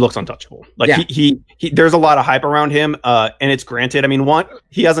 Dude looks untouchable. Like yeah. he there's a lot of hype around him, and it's granted. I mean,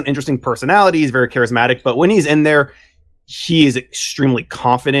 he has an interesting personality. He's very charismatic, but when he's in there, he is extremely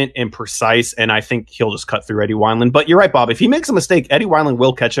confident and precise, and I think he'll just cut through Eddie Wineland. But you're right, Bob. If he makes a mistake, Eddie Wineland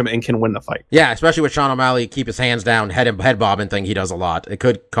will catch him and can win the fight. Yeah, especially with Sean O'Malley, keep his hands down, head bobbing thing he does a lot. It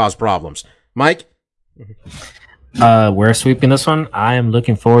could cause problems. Mike? We're sweeping this one. I am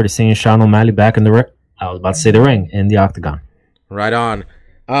looking forward to seeing Sean O'Malley back in the ring. I was about to say the ring, in the octagon. Right on.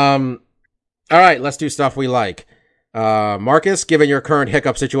 All right, let's do stuff we like. Marcus, given your current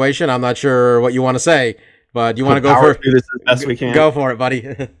hiccup situation, I'm not sure what you want to say, but you want to go for this as best we can. Go for it,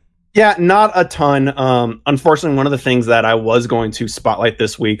 buddy. Yeah, not a ton. Unfortunately, one of the things that I was going to spotlight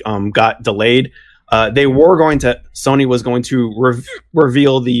this week got delayed. Sony was going to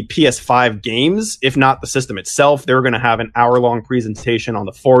reveal the PS5 games, if not the system itself. They were going to have an hour-long presentation on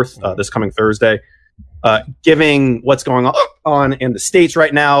the 4th, this coming Thursday. Given what's going on in the States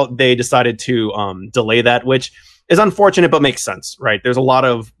right now, they decided to delay that, which is unfortunate, but makes sense, right? There's a lot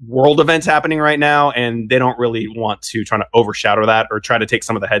of world events happening right now, and they don't really want to try to overshadow that or try to take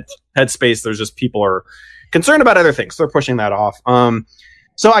some of the headspace. There's just people are concerned about other things, so they're pushing that off.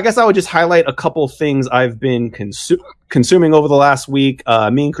 So I guess I would just highlight a couple things I've been consuming over the last week.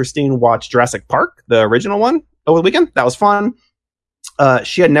 Me and Christine watched Jurassic Park, the original one, over the weekend. That was fun.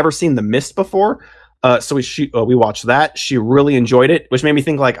 She had never seen The Mist before. So we watched that. She really enjoyed it, which made me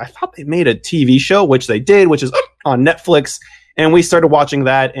think, like, I thought they made a TV show, which they did, which is on Netflix. And we started watching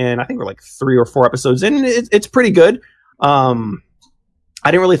that, and I think we're like 3 or 4 episodes in. It's pretty good. I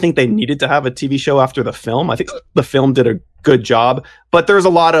didn't really think they needed to have a TV show after the film. I think the film did a good job, but there's a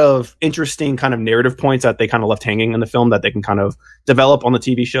lot of interesting kind of narrative points that they kind of left hanging in the film that they can kind of develop on the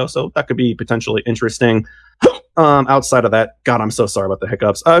TV show. So that could be potentially interesting. Outside of that, God, I'm so sorry about the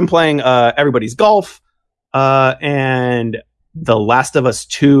hiccups. I'm playing Everybody's Golf, and The Last of Us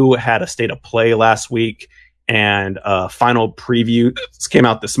 2 had a state of play last week, and final preview came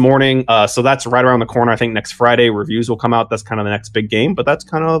out this morning. So that's right around the corner. I think next Friday reviews will come out. That's kind of the next big game, but that's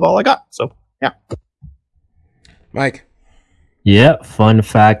kind of all I got. So yeah. Mike. Yeah, fun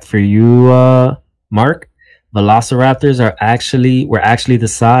fact for you, Mark. Velociraptors were actually the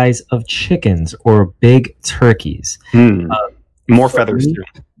size of chickens or big turkeys. More feathers too.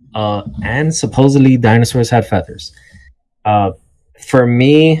 And supposedly dinosaurs had feathers. For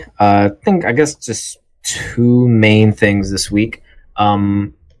me, I guess just 2 main things this week.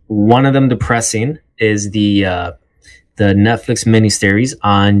 One of them depressing is the the Netflix miniseries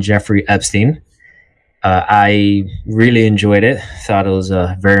on Jeffrey Epstein. I really enjoyed it. Thought it was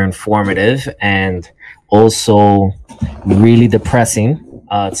very informative and also really depressing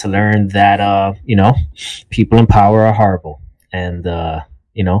to learn that people in power are horrible, and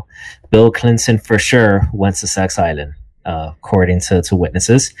Bill Clinton for sure went to Sex Island, according to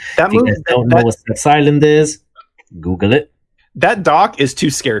witnesses. If you guys don't know what Sex Island is, Google it. That doc is too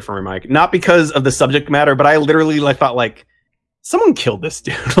scary for me, Mike. Not because of the subject matter, but I literally thought someone killed this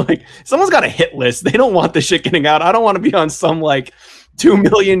dude. Someone's got a hit list. They don't want this shit getting out. I don't want to be on some 2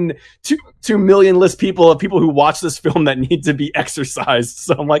 million list of people who watch this film that need to be exercised.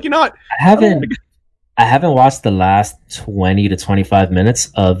 So I'm like, you know what? I haven't watched the last 20 to 25 minutes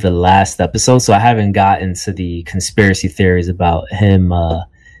of the last episode, so I haven't gotten to the conspiracy theories about him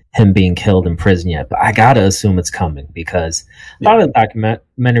being killed in prison yet. But I gotta assume it's coming, because a lot of the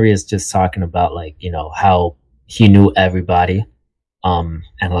documentary is just talking about how he knew everybody. And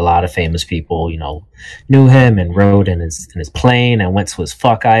a lot of famous people, knew him and rode in his plane and went to his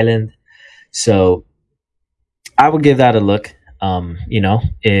fuck island. So I would give that a look.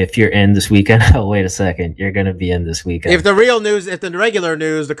 If you're in this weekend, oh, wait a second, you're going to be in this weekend. If the regular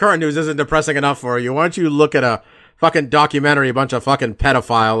news, the current news isn't depressing enough for you, why don't you look at a fucking documentary, a bunch of fucking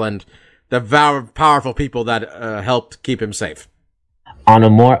pedophile and the powerful people that helped keep him safe. On a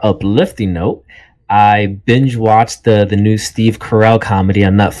more uplifting note, I binge watched the new Steve Carell comedy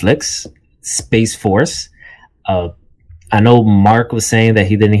on Netflix, Space Force. I know Mark was saying that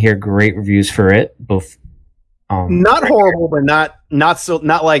he didn't hear great reviews for it, but not horrible, but not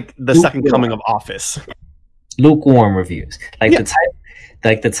like the second coming of Office. Lukewarm reviews,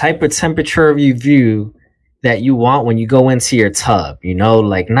 the type of temperature review that you want when you go into your tub.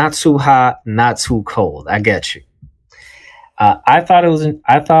 Not too hot, not too cold. I get you. I thought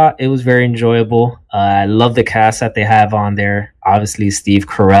it was very enjoyable. I love the cast that they have on there. Obviously, Steve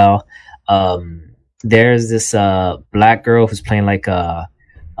Carell. There's this black girl who's playing a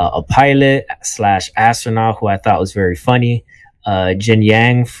pilot / astronaut who I thought was very funny. Jin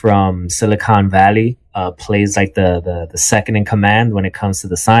Yang from Silicon Valley plays the second in command when it comes to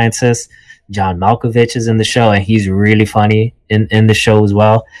the scientists. John Malkovich is in the show, and he's really funny in the show as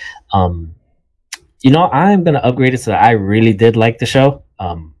well. I'm going to upgrade it so that I really did like the show.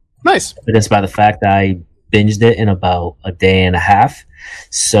 Nice. Evidenced by the fact that I binged it in about a day and a half.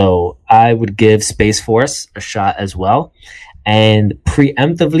 So I would give Space Force a shot as well. And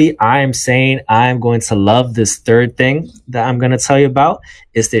preemptively, I am saying I'm going to love this third thing that I'm going to tell you about.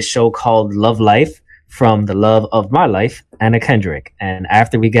 It's this show called Love Life, from the love of my life, Anna Kendrick. And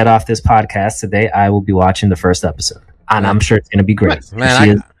after we get off this podcast today, I will be watching the first episode. And I'm sure it's going to be great.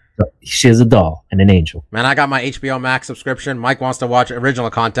 Man, she is a doll and an angel. Man, I got my HBO Max subscription. Mike wants to watch original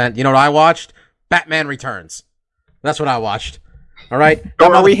content. You know what I watched? Batman Returns. That's what I watched. All right.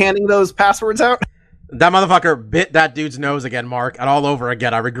 Are we handing those passwords out? That motherfucker bit that dude's nose again, Mark, and all over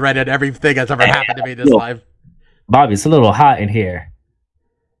again. I regretted everything that's ever happened to me this life. Bobby, it's a little hot in here.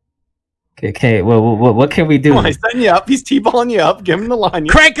 Okay, well, what can we do? He's setting you up. He's T-balling you up. Give him the line.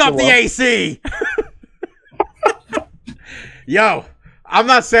 Crank up the AC! Yo, I'm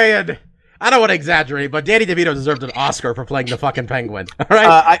not saying... I don't want to exaggerate, but Danny DeVito deserved an Oscar for playing the fucking Penguin. All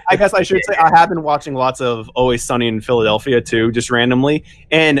right? I guess I should say I have been watching lots of Always Sunny in Philadelphia, too, just randomly.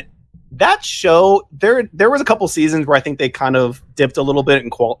 And that show, there was a couple seasons where I think they kind of dipped a little bit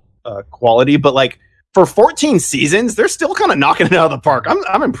in quality, but for 14 seasons, they're still kind of knocking it out of the park.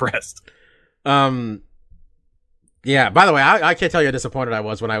 I'm impressed. Yeah, by the way, I can't tell you how disappointed I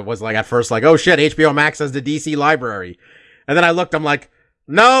was when I was at first oh shit, HBO Max has the DC library. And then I looked, I'm like,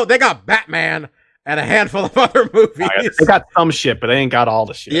 no, they got Batman and a handful of other movies. They got some shit, but they ain't got all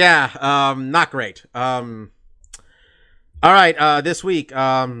the shit. Yeah, not great. All right, this week, we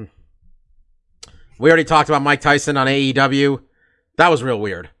already talked about Mike Tyson on AEW. That was real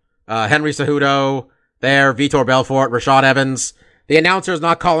weird. Henry Cejudo there, Vitor Belfort, Rashad Evans. The announcers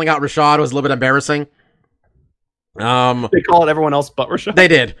not calling out Rashad was a little bit embarrassing. They called everyone else but Rashad. They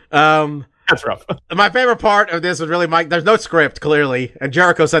did. That's rough. My favorite part of this was really Mike. There's no script, clearly. And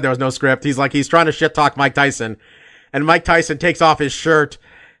Jericho said there was no script. He's trying to shit talk Mike Tyson. And Mike Tyson takes off his shirt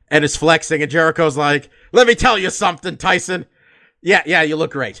and is flexing. And Jericho's like, let me tell you something, Tyson. Yeah, you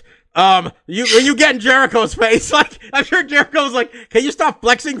look great. When you get in Jericho's face, I'm sure Jericho's like, can you stop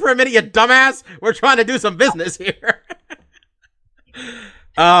flexing for a minute, you dumbass? We're trying to do some business here.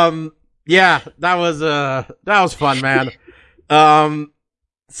 Yeah, that was fun, man.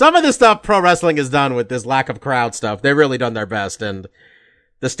 Some of the stuff pro wrestling has done with this lack of crowd stuff, they've really done their best, and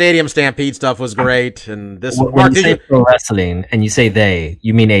the Stadium Stampede stuff was great. And this, when you say pro wrestling and you say they,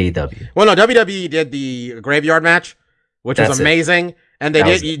 you mean AEW? Well, no, WWE did the graveyard match. which was amazing. And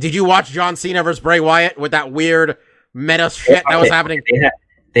did you watch John Cena versus Bray Wyatt with that weird meta shit that was happening?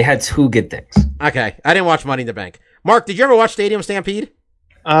 They had two good things. Okay, I didn't watch Money in the Bank. Mark, did you ever watch Stadium Stampede?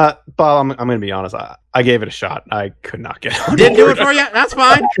 Bob, I'm going to be honest. I gave it a shot. I could not get on Didn't do it for you? That's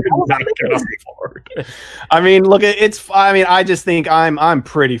fine. I mean, look, I just think I'm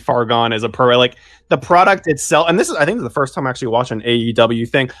pretty far gone as a pro. Like the product itself, and I think this is the first time I actually watched an AEW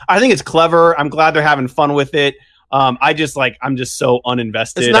thing. I think it's clever. I'm glad they're having fun with it. I'm just so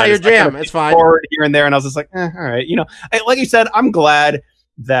uninvested. It's not your jam. It's fine. Here and there, and I was just like, all right, like you said, I'm glad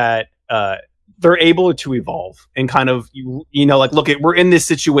that they're able to evolve and kind of, look, we're in this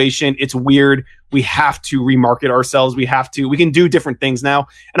situation. It's weird. We have to remarket ourselves. We can do different things now.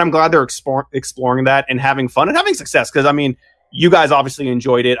 And I'm glad they're exploring that and having fun and having success. Cause I mean, you guys obviously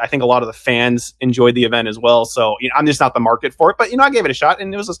enjoyed it. I think a lot of the fans enjoyed the event as well. So I'm just not the market for it, but I gave it a shot,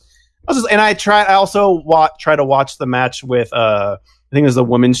 and I also try to watch the match with, I think it was the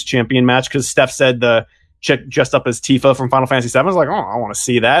women's champion match. Cause Steph said the chick dressed up as Tifa from Final Fantasy VII. I was like, I want to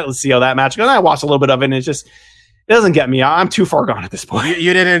see that. Let's see how that match goes. And I watched a little bit of it, and it doesn't get me. I'm too far gone at this point.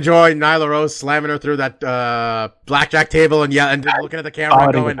 You didn't enjoy Nyla Rose slamming her through that blackjack table and looking at the camera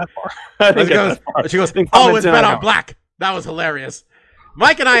and going, she goes, oh, it's bet on black. That was hilarious.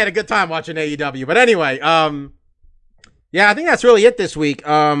 Mike and I had a good time watching AEW. But anyway, yeah, I think that's really it this week.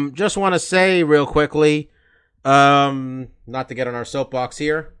 Just want to say real quickly, not to get on our soapbox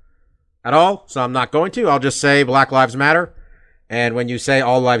here at all, so I'm not going to. I'll just say Black Lives Matter. And when you say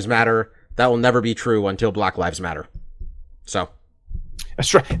all lives matter, that will never be true until Black Lives Matter. So.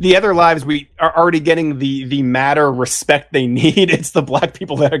 That's right. The other lives, we are already getting the matter respect they need. It's the black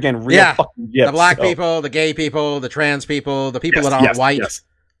people that are getting real fucking gifts. The black people, the gay people, the trans people, the people that aren't white. Yes.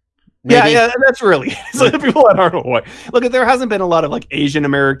 Yeah, that's really so the people that aren't white. Look, there hasn't been a lot of Asian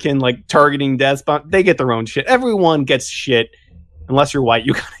American targeting deaths, but they get their own shit. Everyone gets shit. Unless you're white,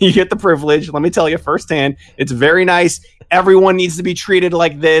 you get the privilege. Let me tell you firsthand, it's very nice. Everyone needs to be treated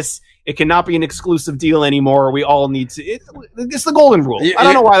like this. It cannot be an exclusive deal anymore. We all need to. It's the golden rule. I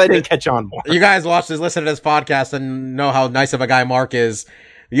don't know why they didn't catch on more. You guys listen to this podcast and know how nice of a guy Mark is.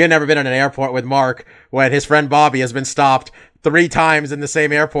 You've never been in an airport with Mark when his friend Bobby has been stopped 3 times in the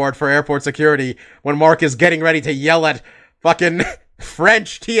same airport for airport security when Mark is getting ready to yell at fucking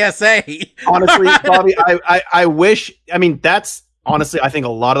French TSA. Honestly, Bobby, I wish. I mean, that's. Honestly, I think a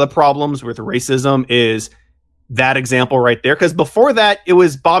lot of the problems with racism is that example right there. Because before that, it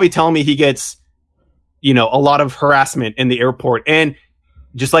was Bobby telling me he gets, a lot of harassment in the airport. And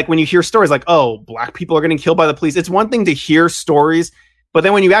just like when you hear stories like, oh, black people are getting killed by the police, it's one thing to hear stories. But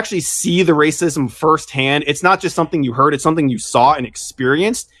then when you actually see the racism firsthand, it's not just something you heard, it's something you saw and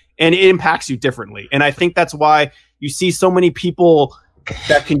experienced, and it impacts you differently. And I think that's why you see so many people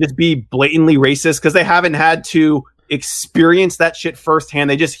that can just be blatantly racist because they haven't had to experience that shit firsthand.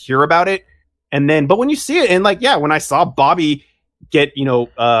 They just hear about it. And then, but when you see it, and when I saw Bobby get,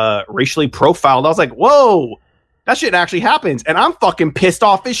 racially profiled, I was like, whoa, that shit actually happens. And I'm fucking pissed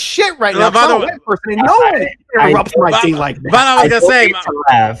off as shit right now. By the way, no one interrupts my thing like that. But I was gonna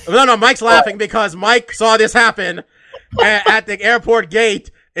say, no, Mike's laughing because Mike saw this happen at the airport gate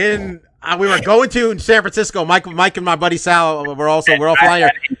we were going to San Francisco. Mike and my buddy Sal we're all flying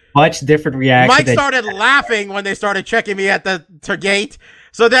here. Much different reaction. Mike started laughing when they started checking me at the gate.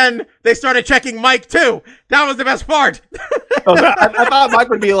 So then they started checking Mike too. That was the best part. I thought Mike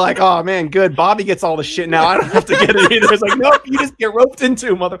would be like, "Oh man, good. Bobby gets all the shit now. I don't have to get it either." It's like, no, you just get roped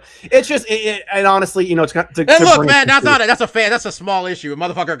into, mother. It's just, and honestly, it's to look, man, that's a small issue. A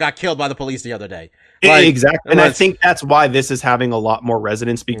motherfucker got killed by the police the other day. Exactly, and I think that's why this is having a lot more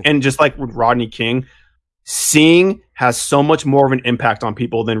resonance. And just like with Rodney King, seeing has so much more of an impact on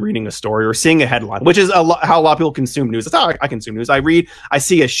people than reading a story or seeing a headline, which is how a lot of people consume news. That's how I consume news. I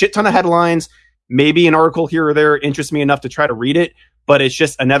see a shit ton of headlines. Maybe an article here or there interests me enough to try to read it, but it's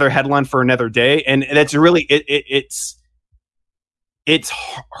just another headline for another day. And it's really, it's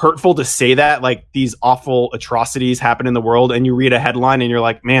hurtful to say that, these awful atrocities happen in the world, and you read a headline and you're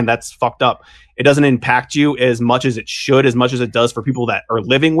like, man, that's fucked up. It doesn't impact you as much as it should, as much as it does for people that are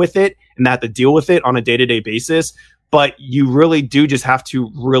living with it and that have to deal with it on a day-to-day basis. But you really do just have to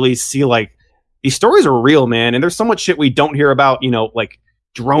really see, these stories are real, man. And there's so much shit we don't hear about,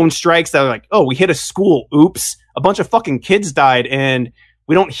 drone strikes that are like, oh, we hit a school. Oops. A bunch of fucking kids died, and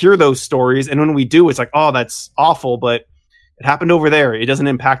we don't hear those stories. And when we do, it's like, oh, that's awful, but it happened over there. It doesn't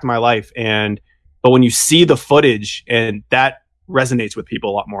impact my life. But when you see the footage, and that resonates with people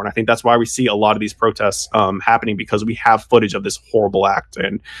a lot more. And I think that's why we see a lot of these protests happening, because we have footage of this horrible act,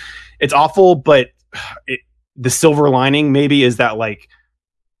 and it's awful. But the silver lining maybe is that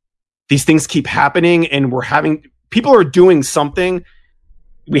these things keep happening, and we're having people are doing something.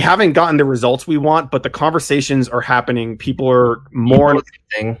 We haven't gotten the results we want, but the conversations are happening. People are more.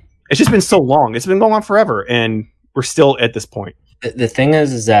 It's just been so long. It's been going on forever, and we're still at this point. The thing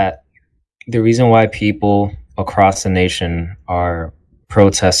is that the reason why people across the nation are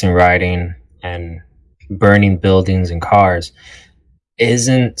protesting, rioting, and burning buildings and cars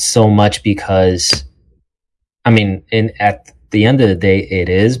isn't so much because, I mean, at the end of the day, it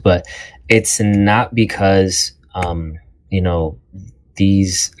is, but it's not because, you know,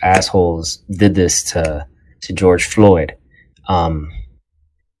 these assholes did this to George Floyd.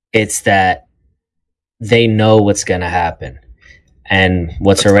 It's that they know what's going to happen and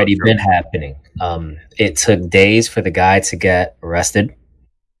what's already been happening. It took days for the guy to get arrested.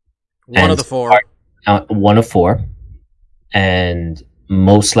 One of 4. And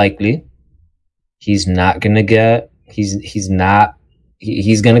most likely he's not going to get, he's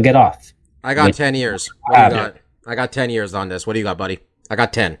going to get off. I got 10 years. What do you got? I got 10 years on this. What do you got, buddy? I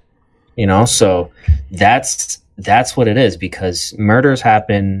got 10. You know, so that's what it is, because murders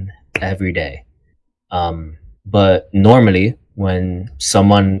happen every day. But normally when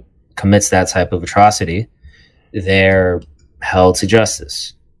someone commits that type of atrocity, they're held to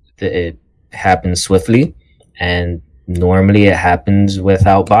justice. It happens swiftly, and normally it happens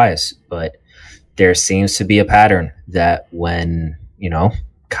without bias. But there seems to be a pattern that when, you know,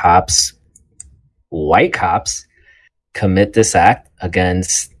 white cops commit this act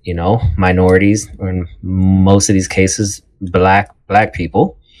against, you know, minorities, or in most of these cases, black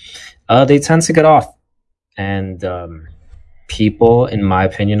people, they tend to get off. And people, in my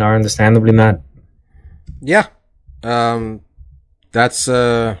opinion, are understandably mad. Yeah. That's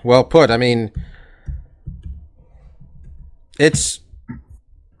well put. I mean, it's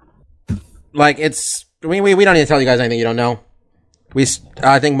like, we don't need to tell you guys anything you don't know.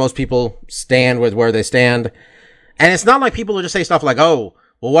 I think most people stand with where they stand. And it's not like people will just say stuff like, oh,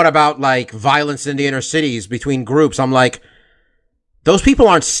 well, what about like violence in the inner cities between groups? I'm like, those people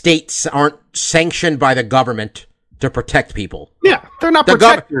aren't sanctioned by the government to protect people. Yeah, they're not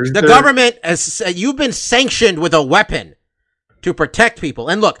protectors. The government has, you've been sanctioned with a weapon to protect people.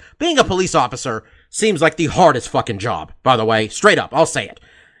 And look, being a police officer seems like the hardest fucking job, by the way. Straight up, I'll say it.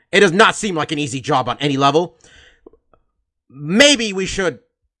 It does not seem like an easy job on any level. Maybe we should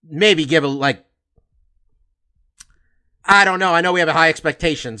give I don't know. I know we have high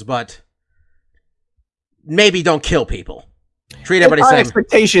expectations, but maybe don't kill people. Treat everybody the same.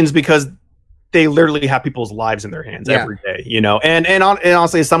 Expectations, because they literally have people's lives in their hands every day, you know. And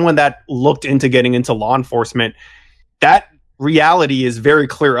honestly, as someone that looked into getting into law enforcement, that reality is very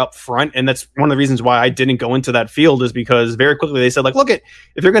clear up front, and that's one of the reasons why I didn't go into that field, is because very quickly they said, like, look, if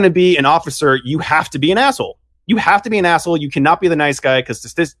you're going to be an officer, you have to be an asshole. You have to be an asshole. You cannot be the nice guy, because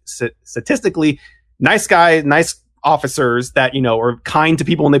statistically, nice officers that, you know, are kind to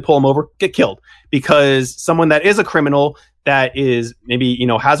people when they pull them over get killed, because someone that is a criminal, that is maybe, you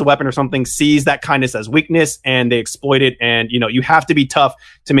know, has a weapon or something, sees that kindness as weakness and they exploit it. And, you know, you have to be tough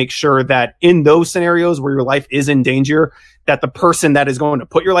to make sure that in those scenarios where your life is in danger, that the person that is going to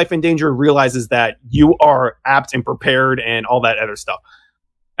put your life in danger realizes that you are apt and prepared and all that other stuff.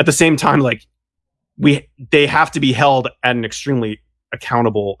 At the same time, like, they have to be held at an extremely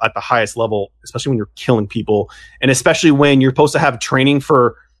accountable at the highest level, especially when you're killing people, and especially when you're supposed to have training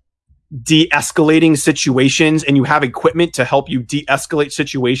for de-escalating situations, and you have equipment to help you de-escalate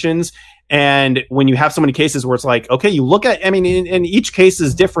situations. And when you have so many cases where it's like, okay, you look at, I mean, in each case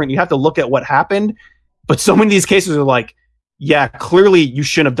is different. You have to look at what happened, but so many of these cases are like, yeah, clearly you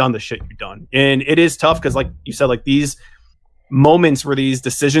shouldn't have done the shit you've done. And it is tough, because like you said, like, these moments where these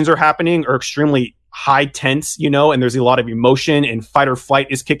decisions are happening are extremely high tense, you know, and there's a lot of emotion and fight or flight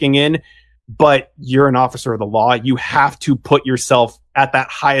is kicking in. But you're an officer of the law. You have to put yourself at that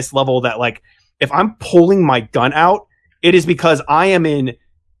highest level, that, like, if I'm pulling my gun out, it is because I am in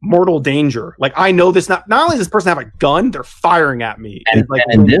mortal danger. Like, I know this, not only does this person have a gun, they're firing at me. And, like,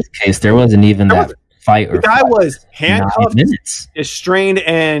 in this case, there wasn't even that fight. The guy was handcuffed, restrained,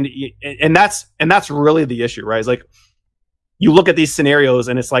 and that's really the issue, right? It's like, you look at these scenarios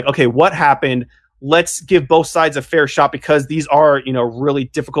and it's like, okay, what happened? Let's give both sides a fair shot, because these are, you know, really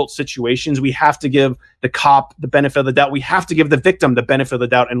difficult situations. We have to give the cop the benefit of the doubt. We have to give the victim the benefit of the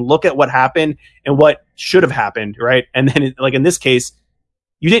doubt and look at what happened and what should have happened, right? And then, like in this case,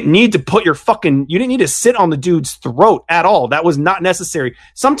 you didn't need to sit on the dude's throat at all. That was not necessary.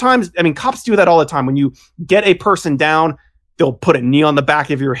 Sometimes, I mean, cops do that all the time. When you get a person down, they'll put a knee on the back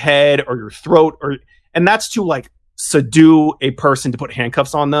of your head or your throat, and that's to, like, subdue a person, to put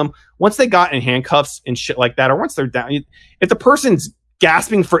handcuffs on them. Once they got in handcuffs and shit like that, or once they're down, if the person's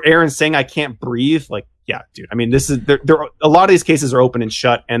gasping for air and saying, I can't breathe, like, yeah, dude. I mean, this is there. A lot of these cases are open and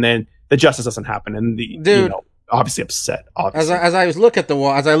shut, and then the justice doesn't happen, and obviously upset. Obviously, as I look at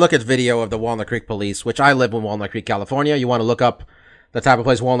video of the Walnut Creek Police, which I live in Walnut Creek, California. You want to look up the type of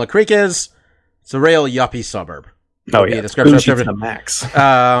place Walnut Creek is? It's a real yuppie suburb. Oh yeah, description to the max.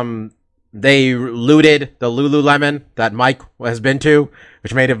 They looted the Lululemon that Mike has been to,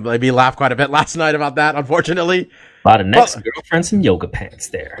 which made me laugh quite a bit last night about that, unfortunately. A lot of next girlfriends in yoga pants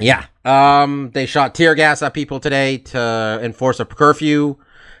there. Yeah. They shot tear gas at people today to enforce a curfew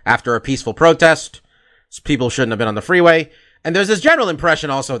after a peaceful protest. So people shouldn't have been on the freeway. And there's this general impression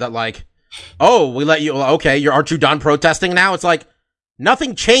also that like, oh, we let you, okay, aren't you done protesting now? It's like,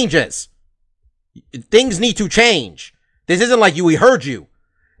 nothing changes. Things need to change. This isn't like we heard you.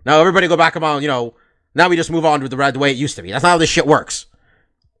 Now everybody go back about, now we just move on to the way it used to be. That's not how this shit works.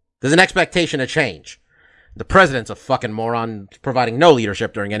 There's an expectation to change. The president's a fucking moron, providing no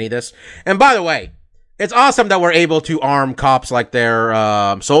leadership during any of this. And by the way, it's awesome that we're able to arm cops like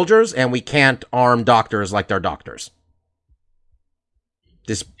they're soldiers, and we can't arm doctors like they're doctors.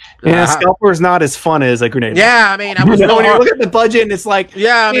 Scalper is not as fun as a grenade. Yeah, I mean, when you look at the budget and it's like,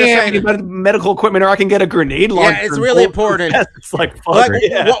 I'm just saying, I can get medical equipment or I can get a grenade launcher. Yeah, it's really important. It's like, fuck,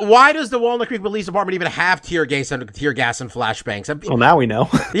 why does the Walnut Creek Police Department even have tear gas and flashbangs? Well, now we know.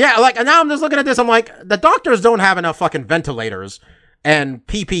 Yeah, and now I'm just looking at this. I'm like, the doctors don't have enough fucking ventilators and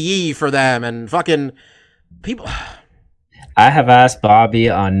PPE for them and fucking people. I have asked Bobby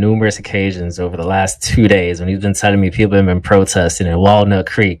on numerous occasions over the last 2 days when he's been telling me people have been protesting in Walnut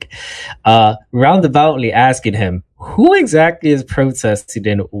Creek, roundaboutly asking him, who exactly is protesting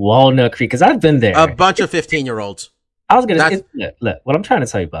in Walnut Creek? Because I've been there. A bunch of 15-year-olds. I was going to say, look, what I'm trying to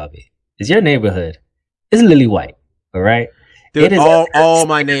tell you, Bobby, is your neighborhood is lily white, all right? Dude, all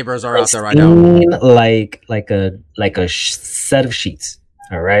my neighbors are out there right now. Like a set of sheets,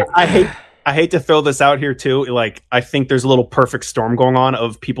 all right? I hate to throw this out here too. Like, I think there's a little perfect storm going on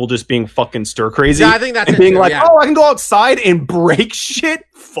of people just being fucking stir crazy. Yeah, I think that's and being like, oh, I can go outside and break shit.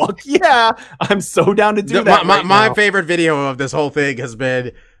 Fuck yeah, I'm so down to do that. My favorite video of this whole thing has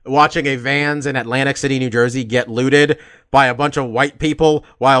been watching a Vans in Atlantic City, New Jersey, get looted by a bunch of white people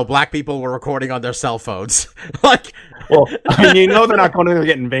while black people were recording on their cell phones. Like, well, I mean, they're not going in there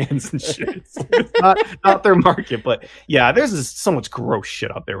getting Vans and shit. It's not their market, but yeah, there's just so much gross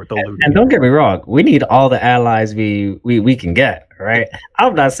shit out there with the loot. And don't get me wrong, we need all the allies we can get, right?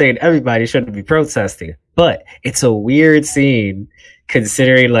 I'm not saying everybody shouldn't be protesting, but it's a weird scene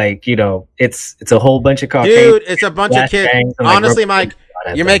considering, like, it's a whole bunch of Caucasians. Dude, it's a bunch of kids. Honestly, Mike,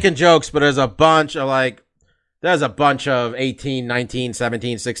 you're making jokes, but there's a bunch of 18, 19,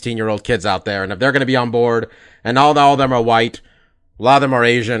 17, 16-year-old kids out there. And if they're going to be on board, and all of them are white, a lot of them are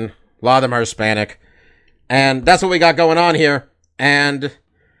Asian, a lot of them are Hispanic. And that's what we got going on here. And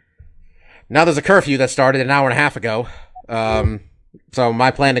now there's a curfew that started an hour and a half ago. So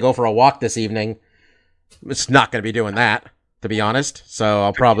my plan to go for a walk this evening, it's not going to be doing that, to be honest. So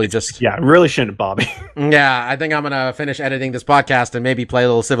I'll probably just... Yeah, I really shouldn't, Bobby. Yeah, I think I'm going to finish editing this podcast and maybe play a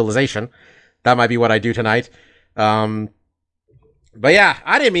little Civilization. That might be what I do tonight. But yeah,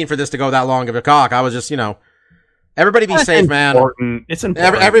 I didn't mean for this to go that long of a talk. I was just, everybody be safe, man. It's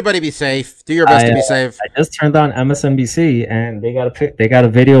important. Everybody be safe. Do your best to be safe. I just turned on MSNBC and they got a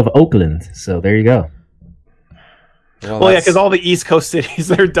video of Oakland. So there you go. Well, yeah, because all the East Coast cities,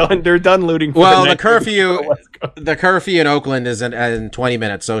 they're done looting. Well, the curfew in Oakland is in 20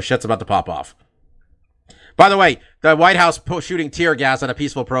 minutes, so shit's about to pop off. By the way, the White House shooting tear gas at a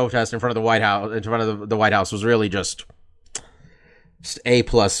peaceful protest in front of the White House, was really just A+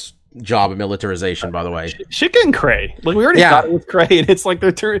 job of militarization. By the way, shit getting cray. Like, we already got it with cray, and it's like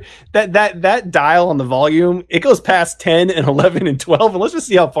that dial on the volume, it goes past 10 and 11 and 12, and let's just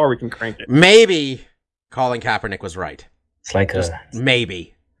see how far we can crank it. Maybe Colin Kaepernick was right. It's like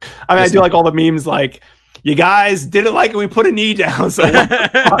maybe. I mean, I do like all the memes like, you guys didn't like it, we put a knee down, so we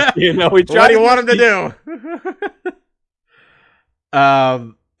tried. What do you want him to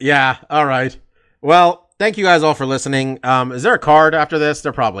do? Yeah, all right. Well, thank you guys all for listening. Is there a card after this?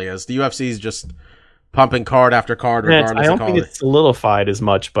 There probably is. The UFC's just pumping card after card regardless. I don't think it's solidified as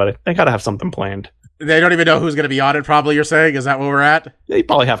much, but they gotta have something planned. They don't even know who's going to be on it, probably, you're saying? Is that where we're at? They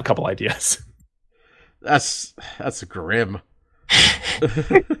probably have a couple ideas. That's grim.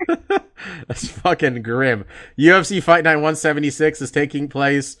 That's fucking grim. UFC Fight Night 176 is taking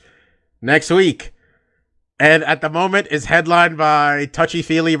place next week. And at the moment is headlined by Touchy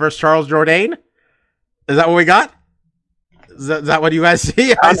Feely versus Charles Jourdain. Is that what we got? Is that what you guys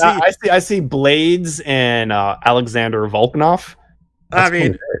see? I see Blades and Alexander Volkanov. That's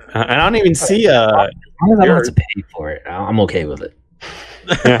and I don't even see as long as I don't have to pay for it, I'm okay with it.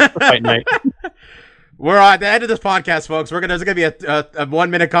 Yeah, Fight Night. We're at the end of this podcast, folks. There's gonna be a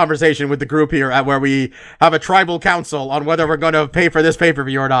 1-minute conversation with the group here where we have a tribal council on whether we're going to pay for this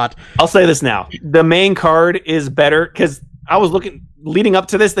pay-per-view or not. I'll say this now: the main card is better because I was looking leading up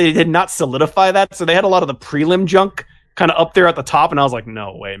to this. They did not solidify that, so they had a lot of the prelim junk kind of up there at the top, and I was like,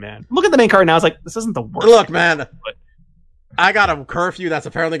 no way, man. Look at the main card now. I was like, this isn't the worst. Look, man, I got a curfew that's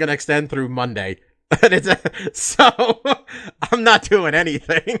apparently going to extend through Monday. And so I'm not doing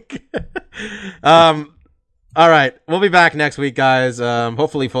anything. All right. We'll be back next week, guys.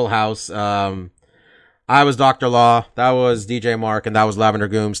 Hopefully full house. I was Dr. Law. That was DJ Mark, and that was Lavender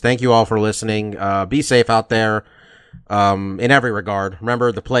Gooms. Thank you all for listening. Be safe out there. In every regard.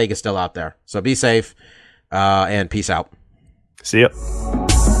 Remember, the plague is still out there. So be safe, and peace out. See ya.